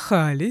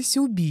 упахались,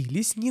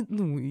 убились,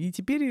 ну, и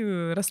теперь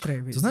Ты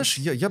расстраиваетесь. знаешь,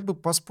 я бы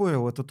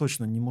поспорил, это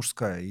точно не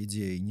мужская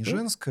идея и не Да?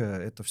 женская,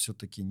 это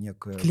все-таки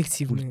некая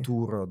Коллективные.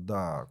 культура,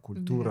 да, Ну,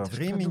 культура я тоже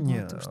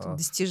времени. подумала, что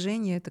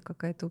достижение — это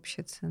какая-то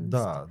общая ценность.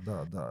 Да.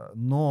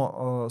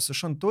 Но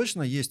совершенно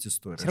точно есть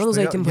история, Все равно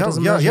что за этим будет я в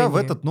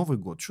размножение. этот Новый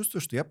год чувствую,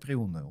 что я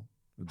приуныл.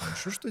 Я думаю,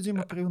 что ж ты,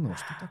 Дима, приуныл?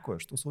 Что такое?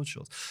 Что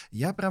случилось?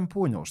 Я прям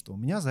понял, что у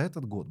меня за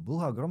этот год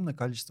было огромное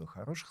количество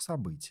хороших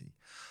событий,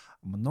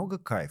 много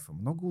кайфа,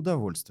 много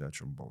удовольствия, о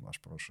чем был наш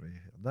прошлый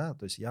эфир, да,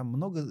 то есть я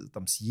много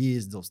там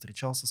съездил,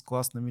 встречался с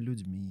классными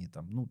людьми,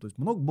 там, ну, то есть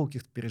много было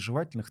каких-то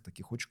переживательных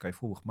таких очень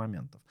кайфовых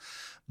моментов.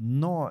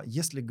 Но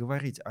если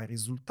говорить о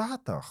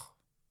результатах,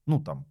 Ну,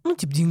 там, Ну,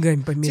 типа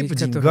деньгами померить, типа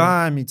которые...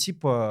 деньгами,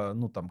 типа,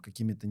 ну, там,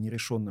 какими-то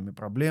нерешенными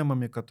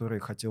проблемами, которые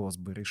хотелось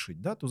бы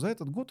решить, да, то за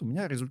этот год у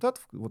меня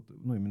результатов, вот,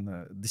 ну,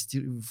 именно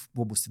в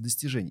области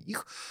достижений,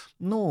 их,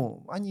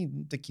 ну,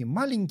 они такие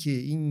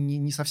маленькие и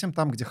не совсем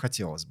там, где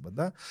хотелось бы,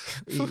 да.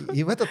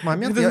 И в этот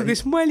момент Когда ты я...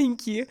 говоришь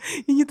маленькие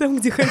и не там,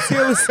 где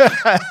хотелось.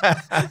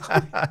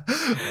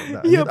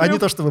 Да, Я а не прям...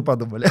 то, что вы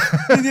подумали.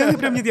 Я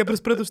прям нет, я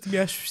просто про то, что у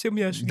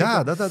меня аж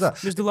Да, где-то да, да, да.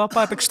 между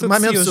лопаток что-то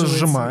Момент все съеживается.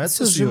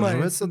 сжимается, Все сжимается,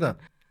 съеживается, да. да.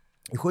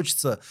 И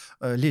хочется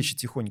лечь и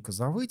тихонько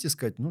завыть и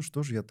сказать, ну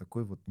что же я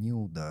такой вот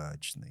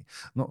неудачный.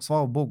 Но,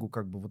 слава богу,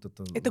 как бы вот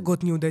это Это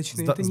год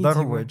неудачный, это не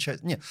здоровая Дима.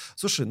 часть. Не,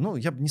 слушай, ну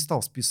я бы не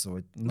стал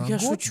списывать на Я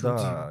год, шучу, Дима.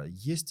 да.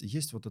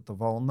 Есть вот эта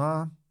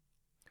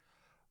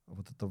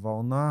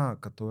волна,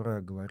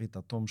 которая говорит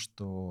о том,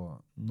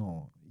 что,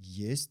 ну,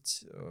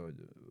 есть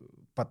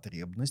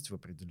потребность в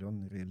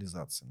определенной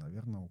реализации.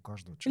 Наверное, у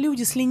каждого человека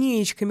Люди она с есть.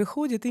 линеечками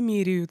ходят и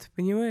меряют,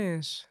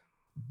 понимаешь?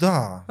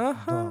 Да,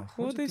 Ага, да,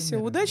 вот и ходят и все.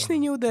 меряют, Удачный,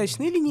 да,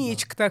 неудачный. И да,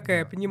 линеечка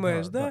такая, да,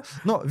 понимаешь, да, да. да?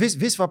 Но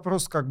весь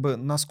вопрос как бы,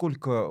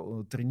 насколько,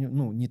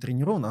 ну, не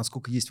тренирован, а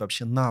насколько есть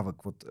вообще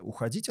навык вот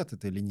уходить от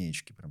этой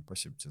линеечки, прям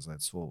спасибо тебе за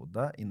это слово,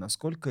 да, и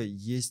насколько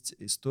есть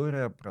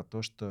история про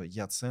то, что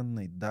я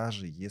ценный,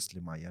 даже если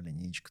моя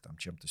линеечка там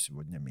чем-то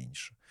сегодня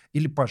меньше.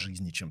 Или по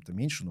жизни чем-то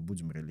меньше, но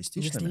будем Если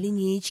реалистичными.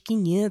 линеечки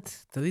нет,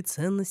 то и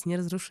ценность не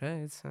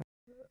разрушается.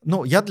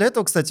 Ну, я для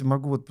этого, кстати,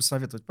 могу вот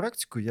посоветовать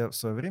практику. Я в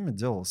свое время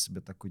делал себе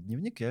такой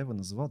дневник, я его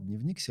называл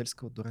 «Дневник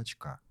сельского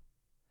дурачка».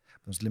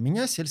 Потому что для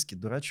меня сельский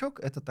дурачок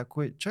 — это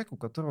такой человек, у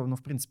которого, ну,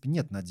 в принципе,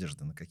 нет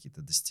надежды на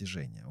какие-то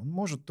достижения. Он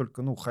может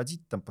только, ну,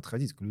 ходить, там,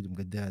 подходить к людям,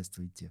 говорить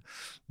 «здравствуйте»,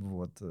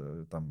 вот,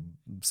 там,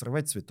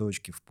 срывать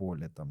цветочки в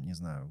поле, там, не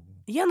знаю.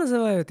 Я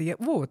называю это...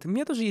 Вот, у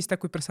меня тоже есть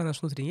такой персонаж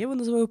внутри. Я его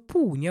называю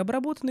Пу,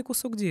 необработанный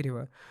кусок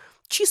дерева.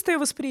 Чистое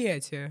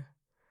восприятие.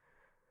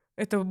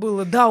 Это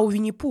было «Да, у И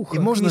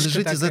Винни-Пуха», можно ли книжка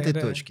жить из такая, этой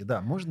да. точки?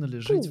 Да, можно ли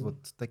жить Пу.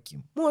 вот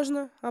таким?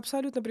 Можно,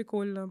 абсолютно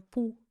прикольно.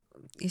 Пу.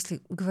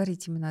 Если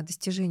говорить именно о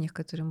достижениях,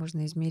 которые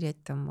можно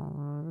измерять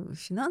там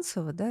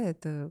финансово, да,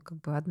 это как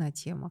бы одна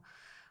тема.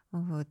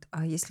 Вот.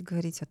 А если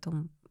говорить о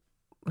том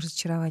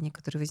разочаровании,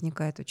 которое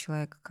возникает у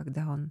человека,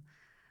 когда он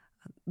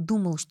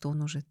думал, что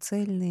он уже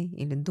цельный,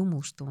 или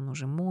думал, что он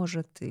уже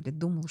может, или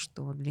думал,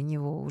 что для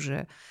него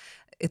уже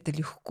это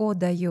легко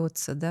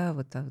дается, да,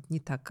 вот, вот не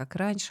так, как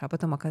раньше, а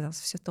потом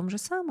оказался все в том же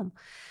самом,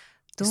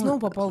 И то снова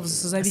попал в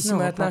зависимые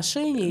снова,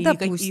 отношения, и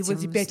вот эти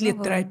допустим, 5 лет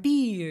снова,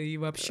 терапии, и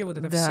вообще вот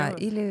это да,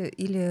 все.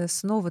 или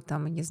снова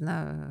там, не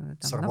знаю,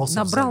 там, Сорвался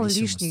в набрал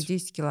лишних зависимость.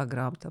 10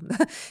 килограмм, там, да,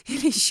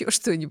 или еще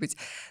что-нибудь.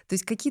 То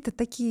есть какие-то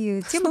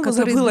такие темы, Снова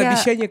которые забыла для...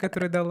 обещание,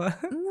 которое дала.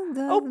 Ну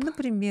да, Оп!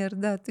 например,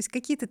 да. То есть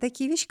какие-то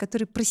такие вещи,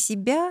 которые про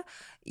себя,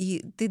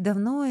 и ты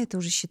давно это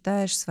уже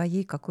считаешь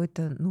своей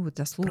какой-то, ну, вот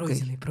заслугой.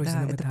 Да,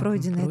 Пройденным это этапом,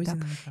 пройденный этап.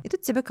 пройденным И этапом.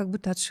 тут тебя как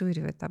будто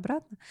отшвыривает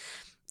обратно.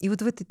 И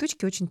вот в этой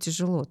точке очень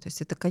тяжело. То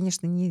есть это,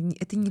 конечно,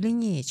 это не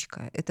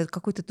линеечка, это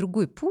какой-то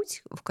другой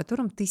путь, в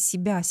котором ты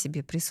себя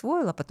себе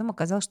присвоил, а потом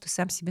оказалось, что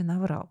сам себе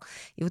наврал.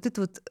 И вот это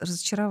вот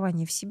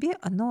разочарование в себе,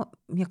 оно,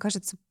 мне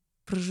кажется,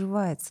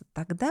 проживается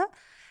тогда,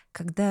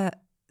 когда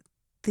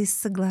ты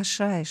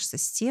соглашаешься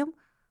с тем,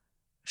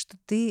 что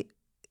ты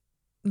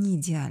не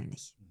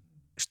идеальный,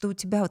 что у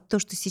тебя вот то,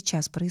 что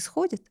сейчас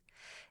происходит,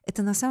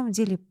 это на самом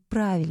деле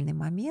правильный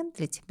момент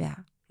для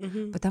тебя,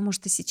 Мгм. потому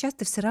что сейчас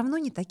ты все равно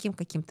не таким,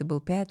 каким ты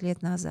был 5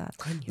 лет назад,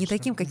 не Конечно.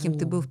 таким, каким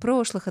ты был в Вот.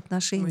 прошлых Мы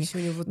отношениях.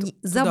 сегодня вот туда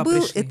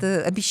Забыл пришли.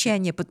 это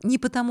обещание не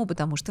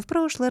потому что в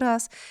прошлый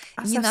раз,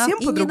 А не совсем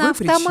по не на другой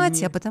автомате, а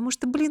причине. потому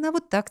что, блин, а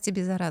вот так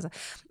тебе, зараза.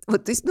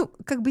 Вот, то есть, ну,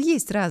 как бы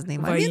есть разные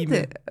Во моменты,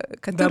 имя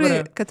которые,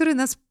 добра. которые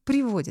нас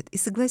приводят. И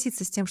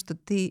согласиться с тем, что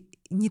ты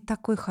не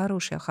такой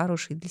хороший, а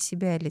хороший для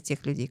себя и для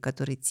тех людей,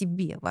 которые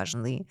тебе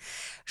важны,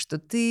 что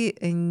ты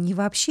не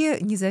вообще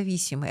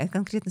независимый, а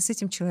конкретно с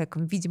этим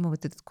человеком, видимо,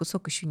 вот этот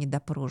кусок еще не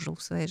допрожил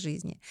в своей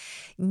жизни.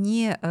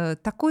 Не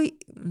такой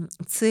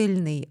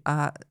цельный,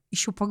 а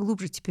еще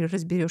поглубже теперь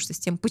разберешься с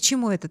тем,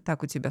 почему это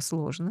так у тебя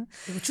сложно.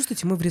 И вот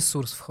чувствуете, мы в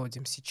ресурс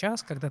входим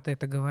сейчас, когда ты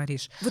это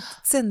говоришь. Вот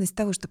ценность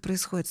того, что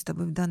происходит с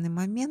тобой в данный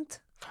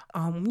момент,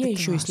 А у меня это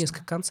еще есть важно.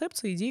 несколько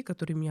концепций, идей,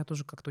 которые меня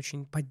тоже как-то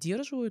очень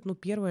поддерживают. Ну,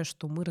 первое,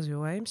 что мы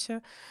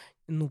развиваемся,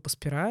 ну, по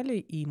спирали,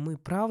 и мы,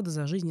 правда,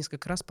 за жизнь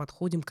несколько раз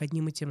подходим к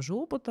одним и тем же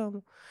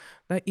опытам,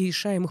 да, и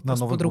решаем их На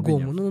просто новой глубине.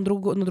 по-другому,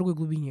 ну, на другой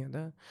глубине,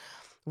 да.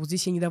 Вот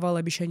здесь я не давала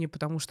обещания,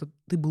 потому что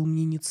ты был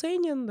мне не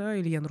ценен, да,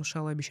 или я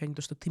нарушала обещание,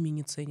 то, что ты мне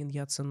не ценен,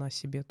 я цена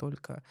себе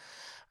только.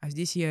 А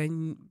здесь я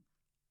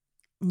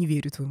не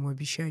верю твоему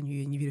обещанию,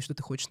 я не верю, что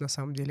ты хочешь на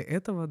самом деле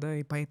этого, да,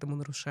 и поэтому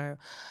нарушаю.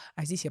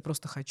 А здесь я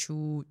просто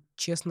хочу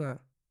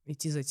честно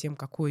идти за тем,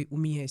 какое у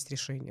меня есть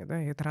решение,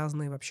 да, и это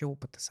разные вообще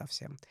опыты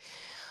совсем.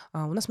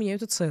 У нас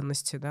меняются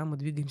ценности, да, мы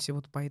двигаемся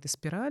вот по этой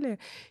спирали,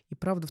 и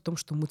правда в том,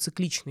 что мы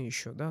цикличны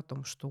еще, да, в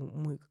том, что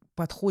мы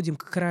подходим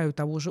к краю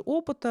того же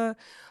опыта,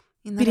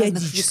 И на разных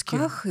периодически.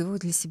 витках его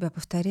для себя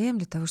повторяем,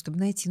 для того, чтобы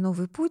найти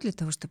новый путь, для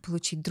того, чтобы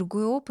получить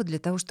другой опыт, для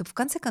того, чтобы в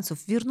конце концов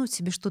вернуть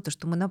себе что-то,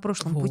 что мы на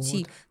прошлом пути,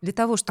 Вот. для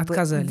того, чтобы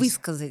Отказались.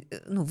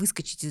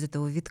 выскочить из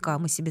этого витка,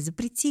 мы себе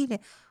запретили.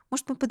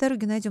 Может, мы по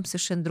дороге найдем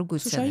совершенно другую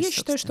Слушай, а ценность я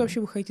считаю, что вообще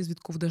собственную. выходить из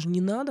витков даже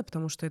не надо,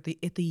 потому что это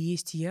и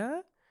есть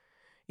я.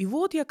 И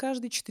вот я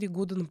каждые 4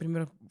 года,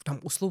 например, там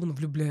условно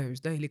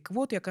влюбляюсь, да, или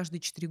вот я каждые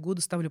 4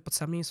 года ставлю под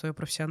сомнение свою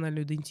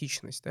профессиональную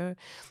идентичность, да,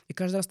 и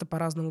каждый раз-то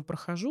по-разному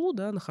прохожу,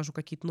 да, нахожу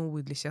какие-то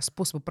новые для себя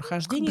способы Как бы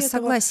прохождения этого,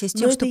 согласие с но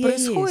тем, это что я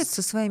происходит со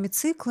есть. своими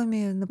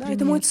циклами, Да,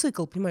 это мой например.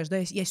 цикл, понимаешь, да,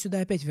 я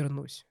сюда опять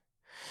вернусь.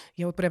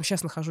 Я вот прямо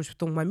сейчас нахожусь в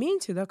том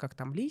моменте, да, как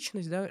там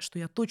личность, да, что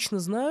я точно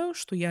знаю,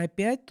 что я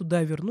опять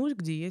туда вернусь,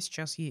 где я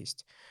сейчас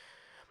есть.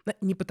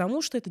 Не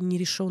потому, что это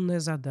нерешенная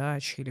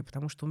задача или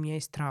потому, что у меня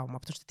есть травма, а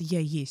потому что это я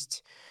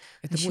есть.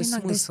 А Это еще мой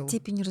иногда смысл.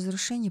 степень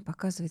разрушения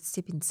показывает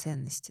степень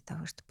ценности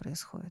того, что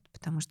происходит.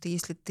 Потому что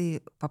если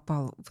ты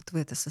попал вот в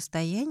это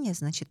состояние,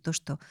 значит, то,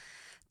 что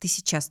ты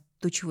сейчас,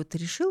 то, чего ты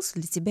решился,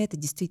 для тебя это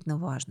действительно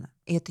важно.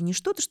 И это не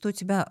что-то, что у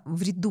тебя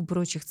в ряду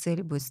прочих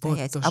целей будет Вот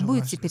стоять, а тоже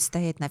будет важно. теперь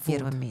стоять на Вот,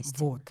 первом месте.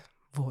 вот,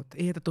 вот.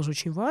 И это тоже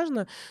очень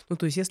важно. Ну,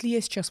 то есть, если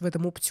я сейчас в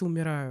этом опыте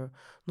умираю,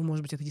 ну,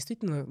 может быть, это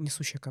действительно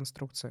несущая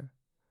конструкция.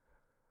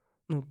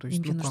 Ну, то И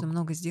есть, мне ну нужно как?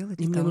 много сделать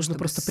И для мне того, нужно чтобы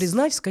просто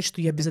признать и сказать, что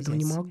я без это этого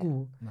не взять себе.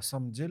 могу. На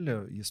самом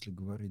деле, если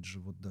говорить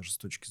же вот даже с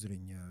точки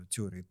зрения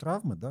теории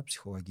травмы, да,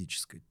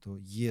 психологической, то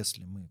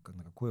если мы,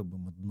 на какое бы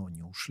мы дно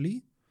ни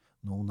ушли,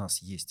 но у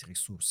нас есть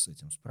ресурс с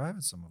этим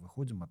справиться, мы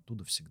выходим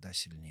оттуда всегда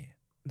сильнее.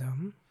 Да.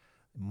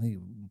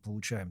 Мы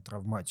получаем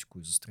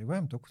травматику и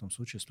застреваем только в том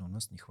случае, если у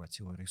нас не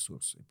хватило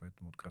ресурса. И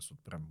поэтому вот как раз вот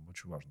прям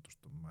очень важно то,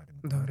 что Марина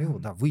Да, говорила,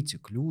 да. да, выйти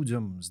к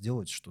людям,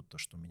 сделать что-то,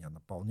 что меня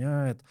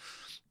наполняет.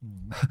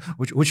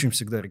 Очень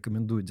всегда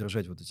рекомендую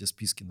держать вот эти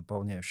списки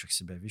наполняющих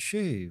себя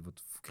вещей. И вот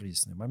в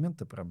кризисные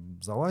моменты прям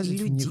И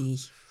залазить в них.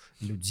 людей.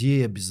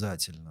 Людей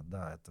обязательно,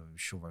 да, это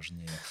еще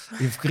важнее.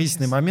 И в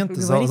кризисные Сейчас моменты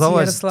говорите, я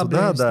залазить туда,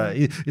 расслабляюсь, да, да.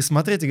 и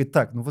смотреть, и говорить,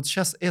 так, ну вот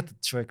сейчас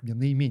этот человек мне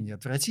наименее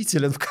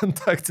отвратителен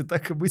ВКонтакте,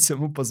 так и быть,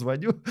 ему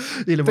позвоню.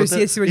 Или То вот, есть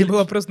я сегодня или,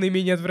 была просто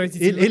наименее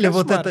отвратительна. или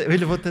вот Кошмар. это,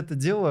 или вот это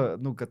дело,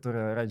 ну,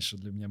 которое раньше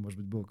для меня, может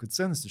быть, было какой-то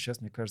ценностью,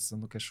 сейчас мне кажется,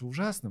 ну, конечно,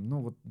 ужасным,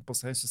 но вот по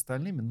сравнению с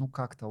остальными, ну,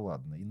 как-то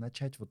ладно. И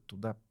начать вот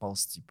туда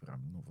ползти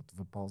прям, ну, вот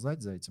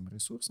выползать за этим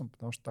ресурсом,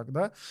 потому что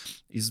тогда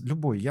из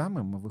любой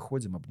ямы мы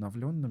выходим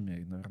обновленными,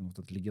 и, наверное, вот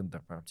эта легенда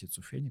про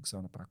птицу Феникса,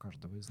 она про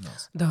каждого из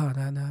нас. Да,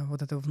 да, да,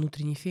 вот это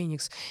внутренний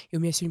феникс. И у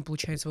меня сегодня,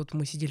 получается, вот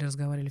мы сидели,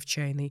 разговаривали в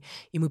чайной,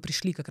 и мы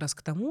пришли как раз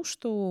к тому,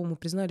 что мы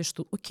признали,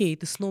 что окей,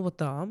 ты снова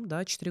там,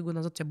 да, 4 года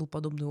назад у тебя был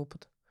подобный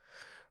опыт,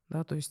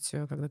 да, то есть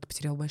когда ты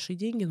потерял большие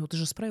деньги, но ты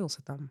же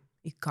справился там.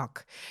 И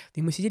как?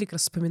 И мы сидели, как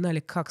раз вспоминали,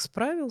 как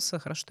справился.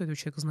 Хорошо, что я этого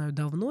человека знаю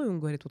давно, и он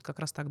говорит, вот как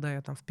раз тогда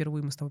я там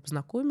впервые мы с тобой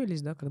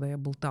познакомились, да, когда я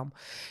был там,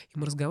 и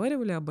мы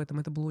разговаривали об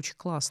этом, это было очень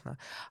классно.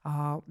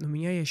 А у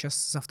меня, я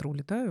сейчас завтра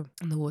улетаю,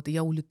 ну вот, и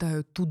я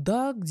улетаю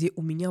туда, где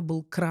у меня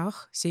был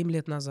крах 7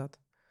 лет назад.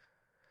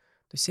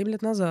 То есть 7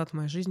 лет назад в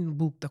моей жизни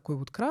был такой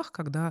вот крах,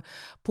 когда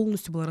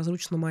полностью была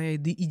разрушена моя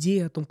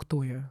идея о том,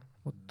 кто я.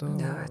 Вот,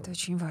 Да, это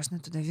очень важно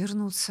туда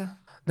вернуться.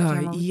 да,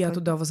 Я и могу я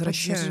туда поддерживать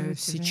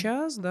возвращаюсь тебя.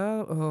 сейчас,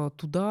 да,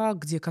 туда,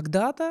 где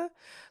когда-то,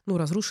 ну,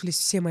 разрушились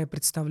все мои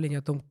представления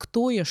о том,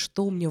 кто я,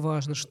 что мне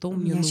важно, что У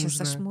мне меня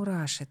сейчас аж нужно.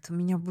 мурашит. У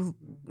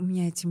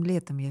меня этим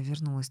летом я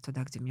вернулась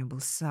туда, где у меня был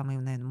самый,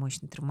 наверное,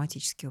 мощный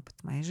травматический опыт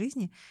в моей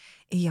жизни.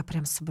 И я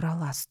прям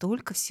собрала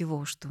столько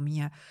всего, что у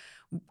меня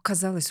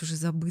казалось уже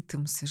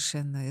забытым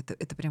совершенно.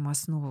 Это прям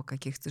основа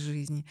каких-то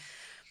жизней.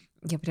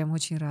 Я прям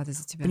очень рада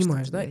за тебя, что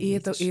Понимаешь, ты да? туда И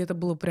едешь. это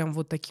было прям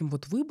вот таким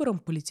вот выбором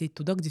полететь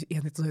туда, где, я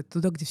это называю,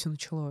 туда, где все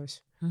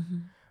началось.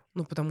 Мгм.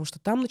 Ну, потому что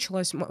там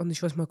началось мое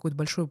какое-то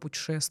большое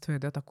путешествие,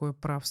 да, такое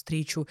про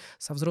встречу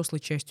со взрослой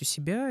частью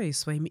себя и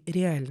своими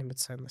реальными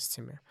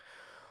ценностями.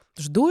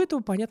 Потому что до этого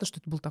понятно, что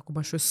это был такой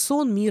большой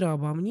сон мира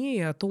обо мне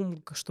и о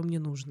том, что мне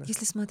нужно.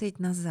 Если смотреть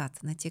назад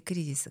на те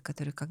кризисы,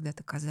 которые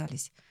когда-то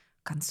казались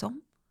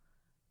концом,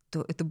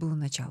 то это было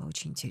начало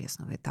очень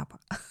интересного этапа.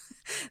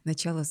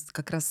 Начало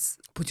как раз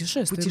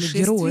Путешествие, ну,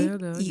 путешествий героя,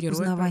 да, и герой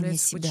узнавания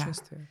отправляется в себя,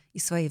 путешествие. и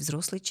своей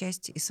взрослой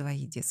части, и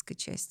своей детской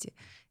части,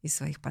 и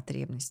своих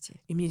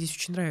потребностей. И мне здесь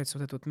очень нравится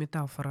вот эта вот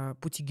метафора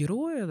пути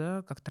героя,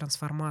 да, как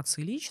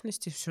трансформации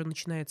личности. Все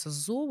начинается с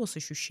зова, с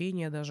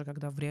ощущения даже,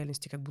 когда в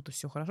реальности как будто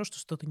все хорошо, что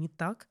что-то не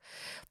так.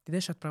 И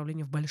дальше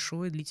отправление в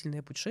большое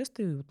длительное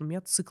путешествие. И вот у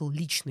меня цикл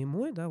личный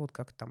мой, да, вот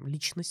как там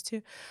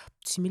личности,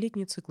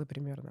 7-летние циклы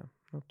примерно.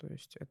 Ну, то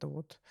есть это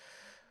вот,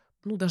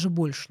 ну, даже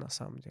больше на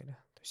самом деле.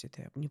 То есть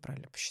это я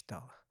неправильно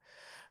посчитала.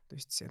 То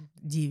есть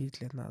 9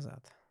 лет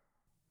назад,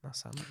 на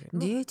самом деле. Ну,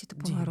 9 — это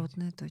 9.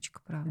 поворотная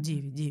точка, правда.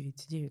 9 лет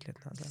Если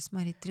назад.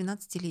 смотреть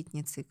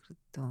 13-летний цикл,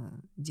 то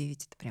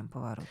 9 — это прям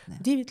поворотная.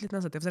 9 лет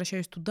назад. Я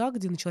возвращаюсь туда,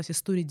 где началась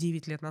история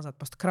 9 лет назад.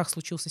 Просто крах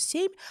случился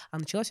 7, а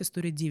началась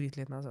история 9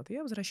 лет назад. И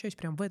я возвращаюсь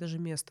прям в это же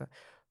место.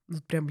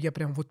 Вот прям, я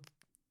прям вот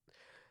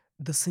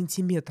до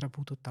сантиметра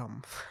буду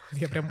там.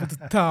 Я прям буду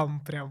там,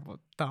 прям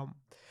вот там.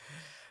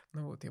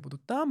 Ну вот, я буду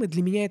там, и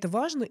для меня это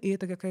важно, и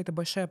это какая-то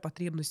большая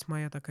потребность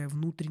моя такая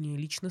внутренняя,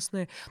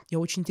 личностная. Я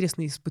очень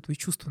интересно испытываю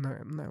чувства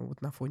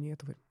вот на фоне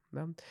этого,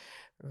 да.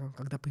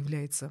 Когда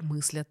появляется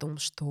мысль о том,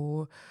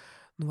 что,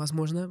 ну,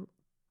 возможно,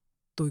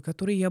 той,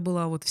 которой я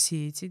была вот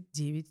все эти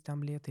 9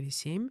 там лет или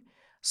 7,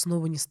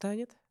 снова не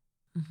станет,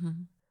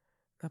 Мгм.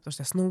 да, потому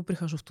что я снова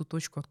прихожу в ту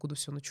точку, откуда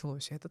все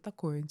началось. Это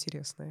такое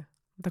интересное,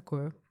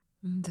 такое.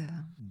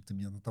 Да. Ты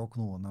меня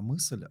натолкнула на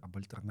мысль об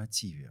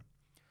альтернативе.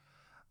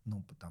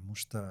 Ну, потому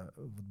что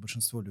вот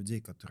большинство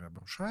людей, которые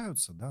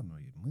обрушаются, да, ну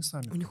и мы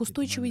сами У в них какие-то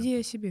устойчивая идея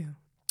моменты. о себе.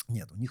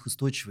 Нет, у них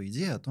устойчивая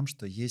идея о том,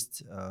 что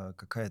есть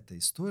какая-то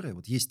история.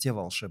 Вот есть те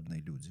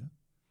волшебные люди,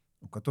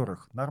 у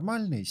которых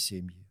нормальные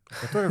семьи, у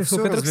которых У все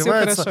которых все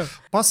развивается хорошо.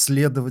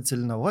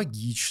 последовательно, Всегда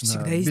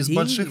логично, есть без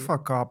больших деньги.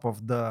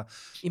 факапов, да.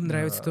 Им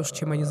нравится то,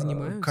 чем они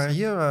занимаются.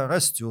 Карьера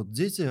растет,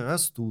 дети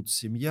растут,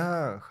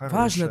 семья Важно,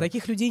 хорошая.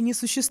 таких людей не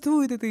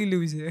существует, это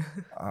иллюзия.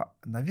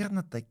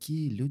 Наверное,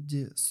 такие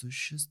люди В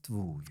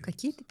существуют.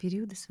 какие-то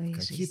периоды В своей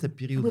какие-то жизни. Мы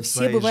периоды все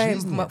своей бываем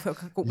жизни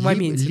в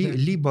моменте, да.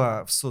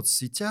 либо в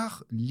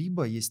соцсетях,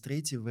 либо есть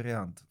третий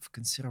вариант в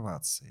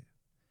консервации.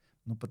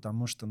 Ну,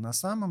 потому что на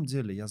самом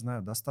деле я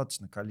знаю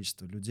достаточное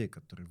количество людей,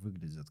 которые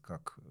выглядят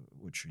как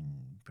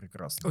очень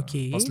прекрасно,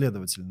 Окей.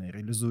 последовательно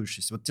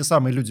реализующиеся. Вот те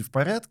самые люди в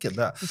порядке,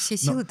 да. И все Но,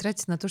 силы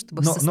тратят на то,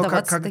 чтобы но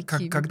оставаться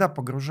такими. когда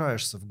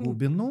погружаешься в Ну,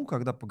 глубину,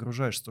 когда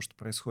погружаешься в то, что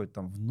происходит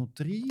там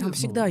внутри, там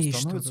всегда ну, есть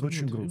что-то. становится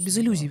очень Без грустно,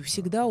 иллюзий. да, да,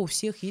 Всегда да. у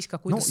всех есть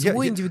какой-то Ну, я,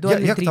 свой я, я,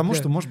 индивидуальный я к трип, тому, да.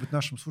 что, может быть,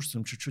 нашим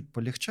слушателям чуть-чуть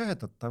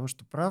полегчает от того,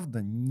 что,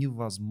 правда,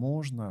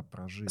 невозможно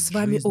прожить С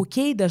вами жизнь,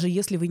 окей, даже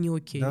если вы не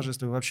окей. даже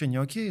если вы вообще не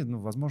окей, ну,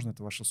 возможно,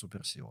 это ваша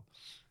суперсила.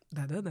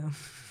 Да-да-да.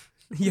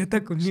 Я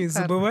так умею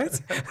Шикарно.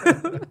 забывать.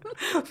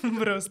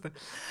 Просто.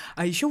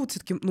 А еще вот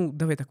все-таки, ну,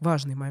 давай так,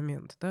 важный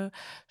момент, да,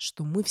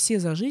 что мы все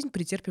за жизнь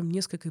претерпим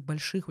несколько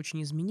больших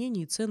очень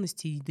изменений,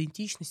 ценностей,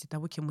 идентичности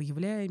того, кем мы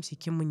являемся и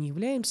кем мы не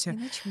являемся.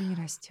 Иначе мы не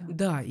растем.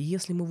 Да, и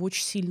если мы в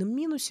очень сильном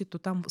минусе, то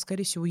там,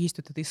 скорее всего, есть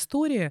вот эта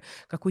история,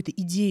 какой-то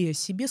идея о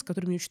себе, с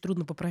которой мне очень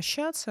трудно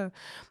попрощаться.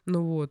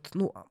 Ну вот,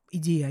 ну,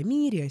 идея о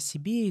мире, о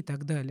себе и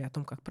так далее, о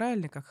том, как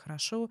правильно, как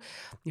хорошо.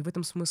 И в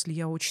этом смысле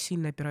я очень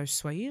сильно опираюсь в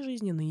своей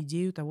жизни на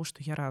идею того,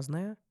 что я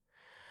разная,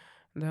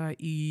 да,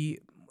 и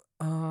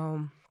а,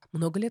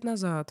 много лет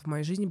назад в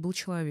моей жизни был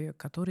человек,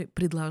 который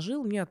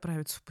предложил мне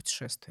отправиться в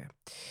путешествие.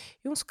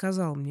 И он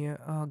сказал мне: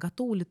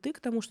 готова ли ты к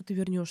тому, что ты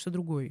вернешься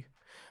другой?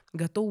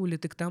 Готова ли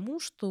ты к тому,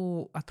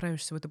 что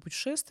отправишься в это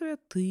путешествие,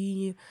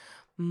 ты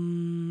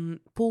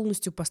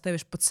полностью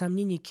поставишь под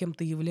сомнение, кем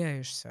ты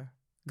являешься?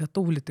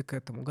 Готова ли ты к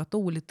этому?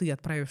 Готова ли ты,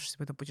 отправившись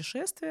в это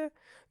путешествие,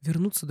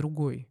 вернуться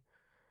другой?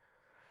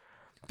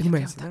 Я прям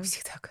Понимаете, так да?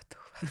 всегда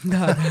готова.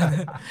 Да,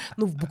 да, да.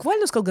 Ну,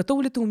 буквально сказал,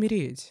 готова ли ты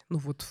умереть? Ну,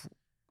 вот,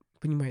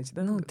 понимаете,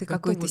 да? Ну, ты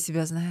какой ты Готова.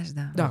 себя знаешь,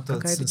 да. Да, Это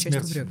какая-то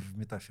часть смерть умрет. в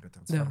метафоре Да,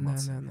 да,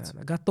 трансформации да, да, имеется в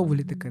да. виду. Готова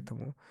ли ты к Мгм.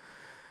 этому?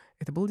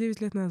 Это было 9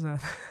 лет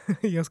назад.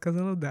 Я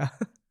сказала «да».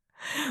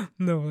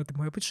 Ну вот,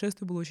 мое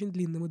путешествие было очень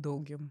длинным и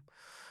долгим.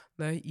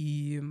 Да,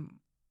 и,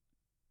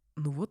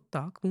 ну, вот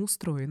так мы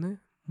устроены.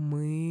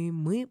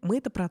 Мы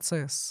это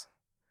процесс.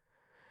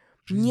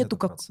 Жизнь — это Жизнь —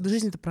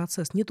 процесс. это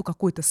процесс. Нету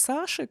какой-то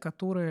Саши,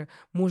 которая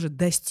может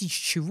достичь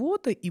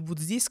чего-то и вот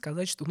здесь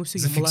сказать, что ну все,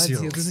 я молодец, да,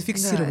 Зафиксироваться. Да, это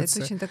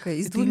зафиксироваться. очень такая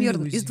из Это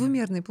иллюзия.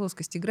 двумерной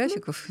плоскости Ну,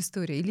 графиков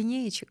история и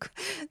линеечек.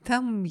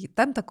 Там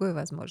такое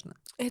возможно.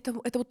 это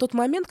вот тот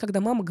момент,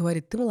 когда мама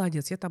говорит: ты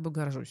молодец, я тобой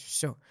горжусь.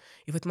 Все.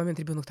 И в этот момент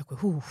ребенок такой: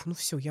 уф, ну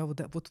все, я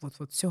вот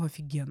все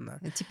офигенно.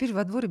 А теперь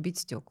во двор и бить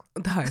стекла.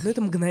 Да, но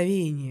это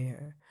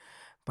мгновение.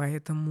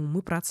 Поэтому мы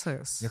Я,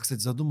 процесс. кстати,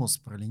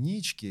 задумался про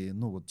линеечки.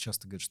 Ну, вот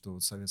часто говорят, что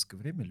вот в советское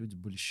время люди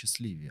были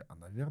счастливее. А,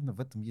 наверное, в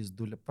этом есть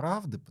доля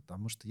правды,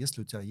 потому что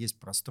если у тебя есть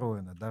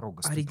простроенная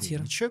дорога Ориентир.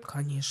 ступенечек,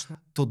 Конечно.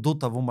 то до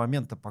того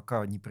момента,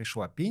 пока не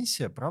пришла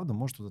пенсия, правда,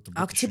 может вот это быть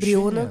ощущение.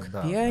 Октябренок,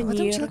 Да, да. А потом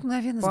человек пионер,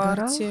 мгновенно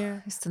сгорал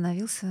партия. и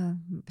становился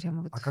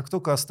прямо А вот как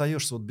только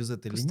остаешься вот без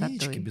этой линеечки,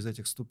 пустотой. без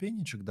этих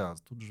ступенечек, да,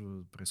 тут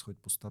же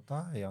происходит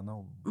пустота, и она...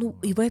 Ну,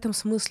 и в этом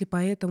смысле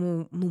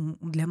поэтому, ну,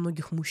 для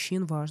многих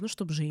мужчин важно,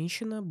 чтобы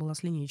женщина была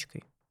с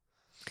линейкой.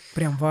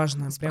 Прям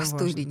важно, С прям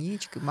простой важно.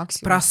 линеечкой, С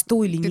максимум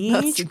простой 15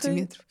 линеечкой.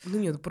 сантиметров. Ну,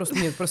 нет,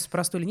 просто с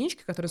простой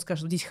линеечкой, которая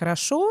скажет: вот здесь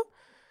хорошо,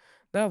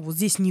 да, вот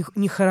здесь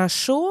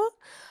нехорошо,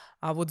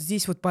 а вот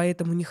здесь вот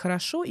поэтому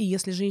нехорошо. И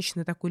если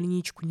женщина такую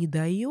линеечку не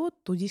дает,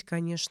 то здесь,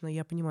 конечно,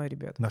 я понимаю,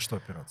 ребят, На что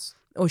опираться?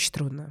 очень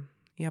трудно.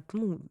 Я,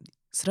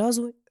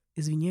 сразу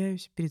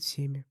извиняюсь перед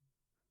всеми.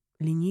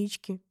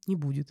 Линеечки не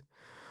будет.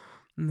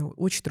 Ну,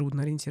 очень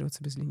трудно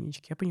ориентироваться без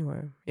линейки. Я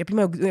понимаю. Я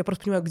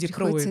просто понимаю, где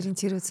Приходится кроет.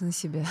 ориентироваться на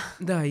себя.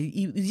 Да,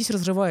 и здесь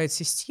разрывает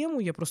систему.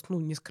 Я просто,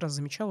 несколько раз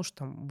замечала, что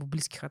там в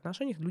близких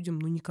отношениях людям,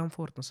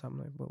 некомфортно со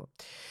мной было.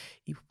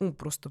 И,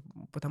 просто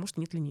потому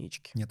что нет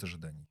линеечки. Нет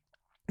ожиданий.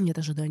 Нет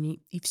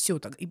ожиданий. И все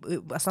так. И,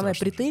 основная Страшная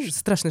претензия... женщина.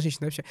 Страшная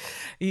женщина вообще.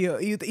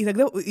 И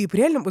тогда и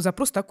реально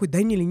запрос такой: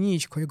 дай мне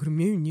линеечку. Я говорю: у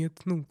меня ее нет.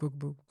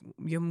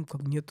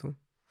 Нету.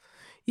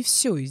 И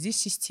все. И здесь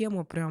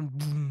система прям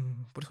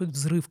происходит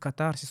взрыв,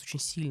 катарсис очень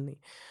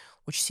сильный.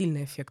 Очень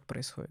сильный эффект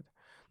происходит.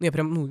 Ну, я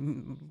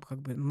прям,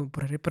 как бы,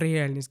 про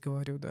реальность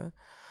говорю, да.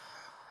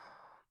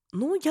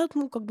 Ну, я,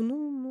 как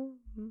бы,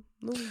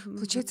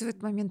 Получается, в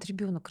этот момент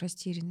ребенок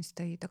растерянный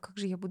стоит. А как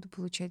же я буду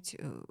получать,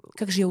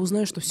 как же я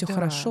узнаю, что все да,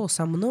 хорошо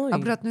со мной?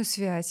 обратную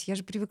связь? Я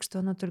же привык, что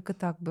оно только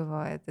так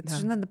бывает. Это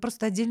же Да. надо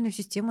просто отдельную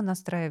систему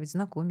настраивать,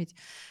 знакомить,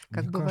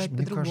 как бывает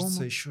Мне кажется,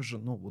 по-другому. еще же,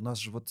 ну, у нас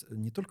же вот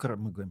не только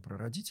мы говорим про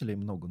родителей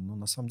много, но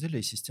на самом деле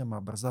и система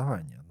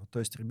образования. Ну, то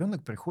есть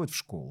ребенок приходит в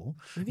школу,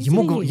 В виде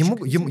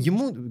линеечек,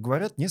 ему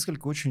говорят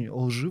несколько очень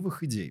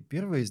лживых идей.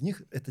 Первая из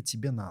них — это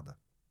тебе надо.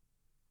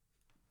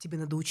 Тебе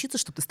надо учиться,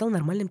 чтобы ты стал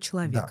нормальным Да.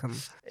 человеком.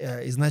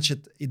 И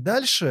значит, и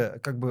дальше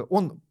как бы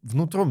он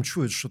внутром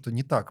чует что-то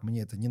не так,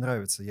 мне это не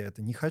нравится, я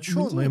это не хочу,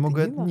 но Мне ему это не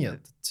говорят, надо.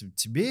 нет,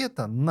 тебе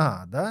это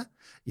надо.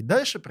 И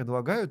дальше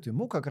предлагают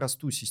ему как раз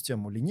ту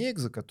систему линеек,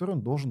 за которую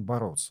он должен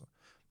бороться.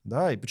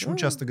 Да, и почему А,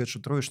 часто говорят, что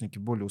троечники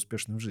более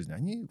успешны в жизни?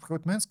 Они в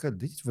какой-то момент сказали,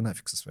 да идите вы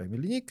нафиг со своими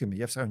линейками,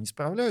 я все равно не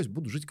справляюсь,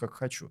 буду жить как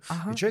хочу. И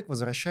Ага. человек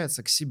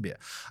возвращается к себе.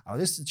 А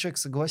вот если человек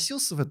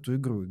согласился в эту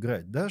игру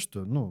играть, да,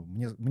 что, ну,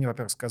 мне,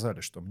 во-первых,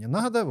 сказали, что мне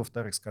надо,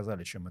 во-вторых,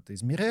 сказали, чем это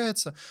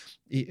измеряется,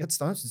 и это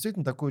становится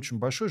действительно такой очень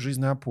большой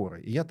жизненной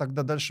опорой. И я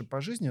тогда дальше по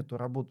жизни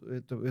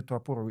эту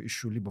опору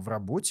ищу либо в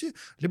работе,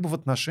 либо в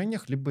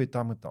отношениях, либо и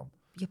там, и там.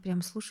 Я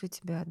прям слушаю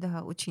тебя,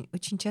 да, очень,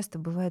 очень часто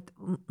бывает,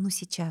 ну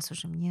сейчас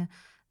уже мне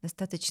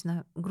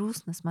достаточно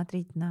грустно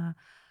смотреть на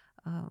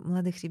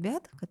молодых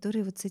ребят,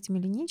 которые вот с этими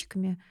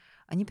линейками,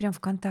 они прям в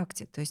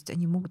контакте, то есть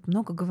они могут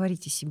много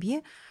говорить о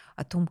себе,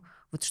 о том,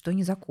 вот что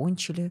они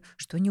закончили,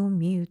 что они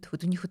умеют,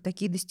 вот у них вот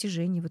такие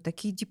достижения, вот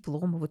такие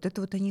дипломы, вот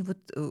это вот они вот,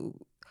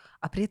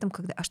 а при этом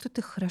когда, а что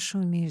ты хорошо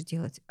умеешь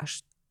делать,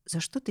 за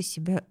что ты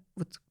себя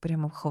вот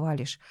прямо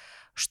хвалишь,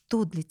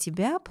 что для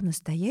тебя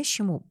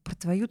по-настоящему про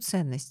твою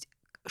ценность,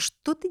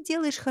 что ты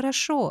делаешь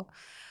хорошо,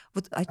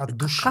 вот От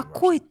души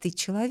какой вообще. ты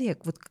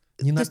человек, вот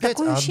Не то на есть 5,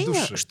 такое а от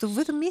ощущение, души. что в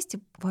этом месте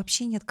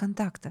вообще нет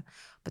контакта.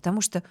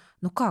 Потому что,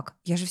 ну как,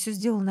 я же все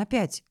сделала на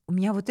 5. У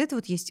меня вот это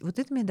вот есть, вот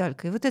эта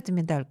медалька и вот эта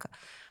медалька.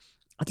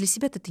 А для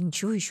себя-то ты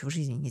ничего еще в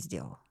жизни не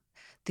сделал.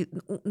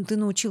 Ты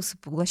научился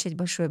поглощать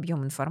большой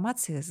объем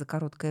информации за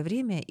короткое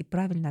время и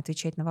правильно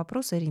отвечать на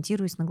вопросы,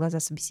 ориентируясь на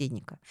глаза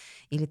собеседника.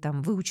 Или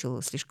там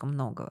выучил слишком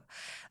много.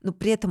 Но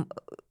при этом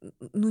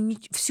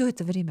все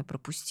это время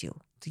пропустил.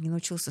 Ты не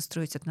научился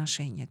строить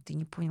отношения. Ты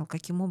не понял,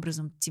 каким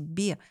образом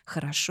тебе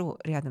хорошо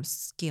рядом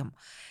с кем.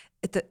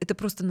 Это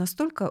просто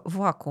настолько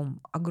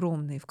вакуум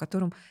огромный, в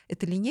котором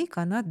эта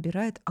линейка, она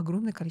отбирает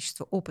огромное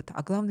количество опыта.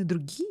 А главное,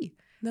 другие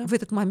да. в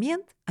этот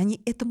момент,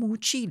 они этому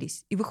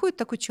учились. И выходит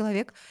такой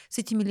человек с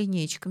этими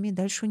линейками, и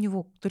дальше у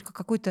него только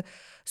какой-то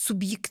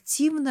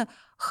субъективно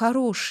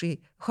хорошая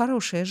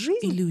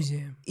жизнь,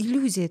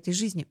 иллюзия этой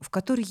жизни, в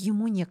которой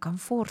ему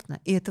некомфортно.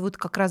 И это вот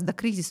как раз до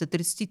кризиса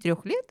 33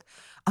 лет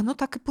оно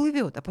так и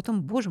плывет. А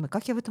потом, боже мой,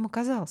 как я в этом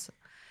оказался?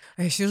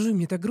 А я сижу, и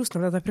мне так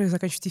грустно, надо опять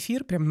заканчивать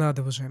эфир, прям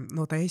надо уже.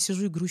 Ну вот, а я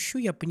сижу и грущу,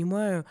 я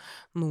понимаю,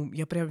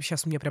 я прям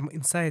сейчас у меня прям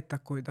инсайт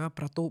такой, да,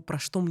 про то, про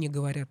что мне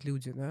говорят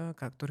люди, да,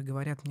 которые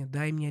говорят мне,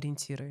 дай мне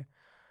ориентиры.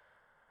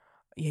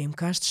 Им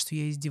кажется, что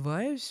я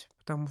издеваюсь,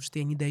 потому что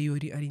я не даю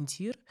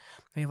ориентир.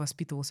 А я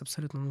воспитывалась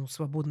абсолютно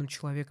свободным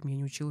человеком, я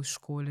не училась в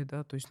школе,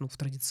 да, то есть, в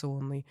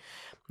традиционной.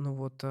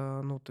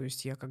 То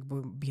есть я как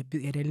бы,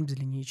 я реально без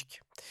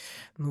линейки.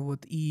 У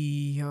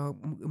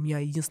меня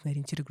единственный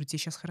ориентир, я говорю, тебе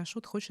сейчас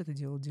хорошо, ты хочешь это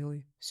делать,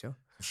 делай, все.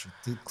 Слушай,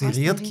 ты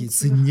Классный редкий, ориентир.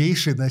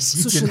 ценнейший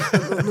носитель.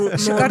 Слушай,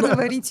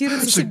 Шикарного ориентира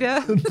на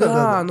себя.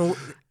 да,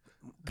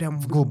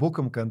 прям В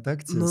глубоком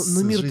контакте ну с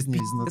мир жизнью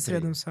пиздец изнутри.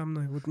 рядом со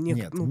мной. Вот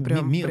Нет,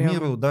 прям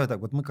миру, да, так,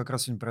 вот мы как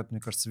раз сегодня про это,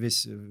 мне кажется,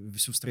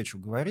 всю встречу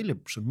говорили,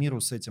 что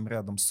миру с этим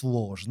рядом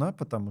сложно,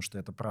 потому что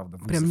это, правда,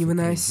 вызов прям и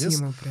кризис.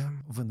 невыносимо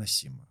прям.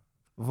 Выносимо.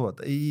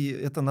 Вот. И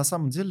это на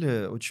самом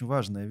деле очень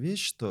важная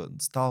вещь, что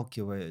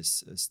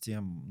сталкиваясь с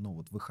тем,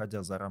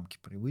 выходя за рамки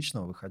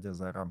привычного, выходя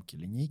за рамки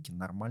линейки,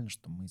 нормально,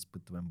 что мы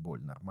испытываем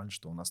боль. Нормально,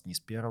 что у нас не с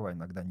первого, а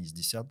иногда не с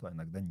 10-го, а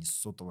иногда не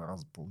с 100-го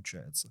раза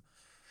получается.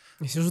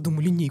 Я сижу,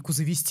 думаю, линейку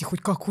завести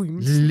хоть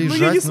какую-нибудь. Лежать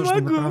я не нужно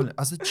смогу. направленно.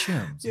 А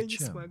зачем? Я не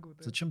смогу,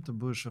 да. Зачем ты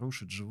будешь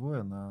рушить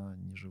живое на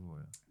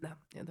неживое? Да,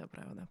 это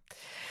правда.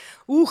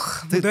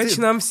 Ух, удачи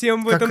нам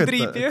всем в как этом это,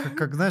 трипе.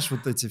 как знаешь,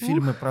 вот эти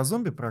фильмы про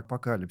зомби, про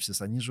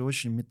апокалипсис, они же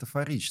очень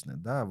метафоричны,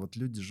 да, вот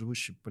люди,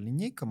 живущие по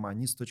линейкам,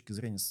 они с точки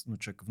зрения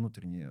человека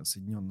внутренне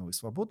соединенного и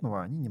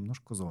свободного, они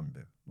немножко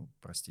зомби,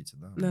 простите,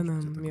 да, Да,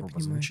 может быть, это я грубо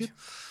понимаю. звучит,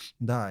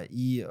 да,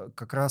 и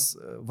как раз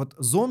вот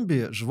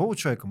зомби живого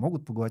человека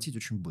могут поглотить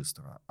очень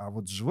быстро, а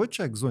вот живой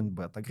человек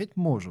зомби отогреть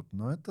может,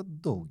 но это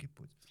долгий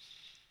путь.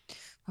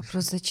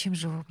 Вопрос, зачем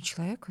живому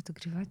человеку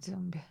отогревать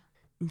зомби?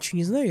 Ничего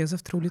не знаю, я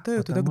завтра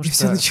улетаю туда, Потому где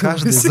все что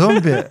началось. каждый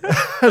зомби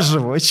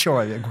живой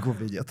человек в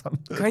глубине там.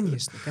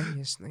 Конечно,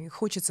 конечно. И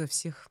хочется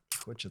всех.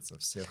 Хочется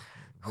всех.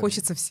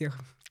 Хочется всех.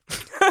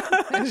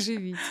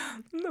 Оживить.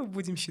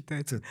 Будем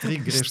считать. 3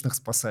 грешных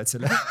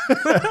спасателя.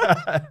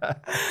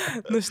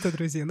 Ну что,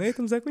 друзья, на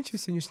этом закончим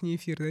сегодняшний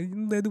эфир.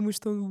 Я думаю,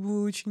 что он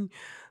был очень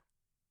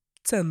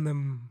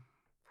ценным.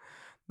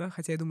 Да,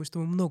 хотя я думаю, что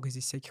мы много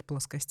здесь всяких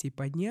плоскостей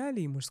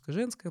подняли, и мужская,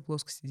 женская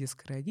плоскость, и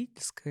детская,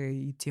 родительская,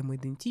 и тема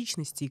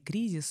идентичности, и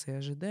кризиса, и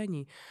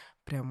ожиданий.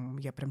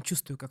 Я прям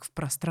чувствую, как в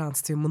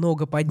пространстве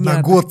много На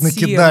поднятых год тем,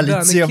 накидали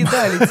да, тем.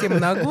 накидали тем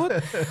на год.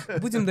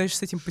 Будем дальше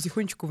с этим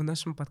потихонечку в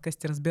нашем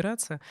подкасте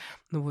разбираться.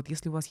 Ну вот,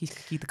 если у вас есть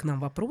какие-то к нам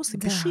вопросы,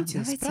 Да, пишите,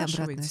 давайте обратную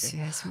спрашивайте.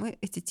 связь. Мы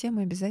эти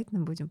темы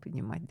обязательно будем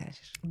поднимать дальше.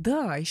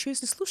 Да, еще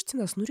если слушаете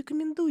нас, ну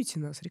рекомендуйте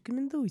нас,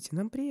 рекомендуйте,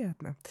 нам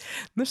приятно.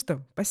 Ну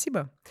что,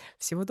 спасибо.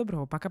 Всего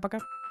доброго. Пока-пока.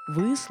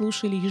 Вы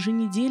слушали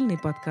еженедельный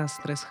подкаст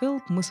Stress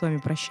Help. Мы с вами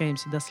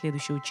прощаемся до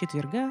следующего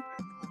четверга.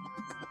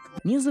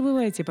 Не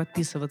забывайте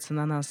подписываться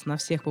на нас на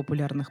всех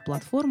популярных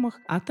платформах,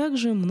 а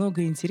также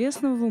много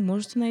интересного вы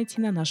можете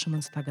найти на нашем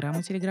Инстаграм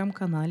и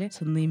Телеграм-канале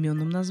с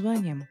одноименным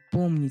названием.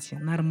 Помните,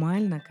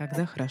 нормально,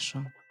 когда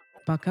хорошо.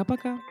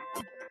 Пока-пока.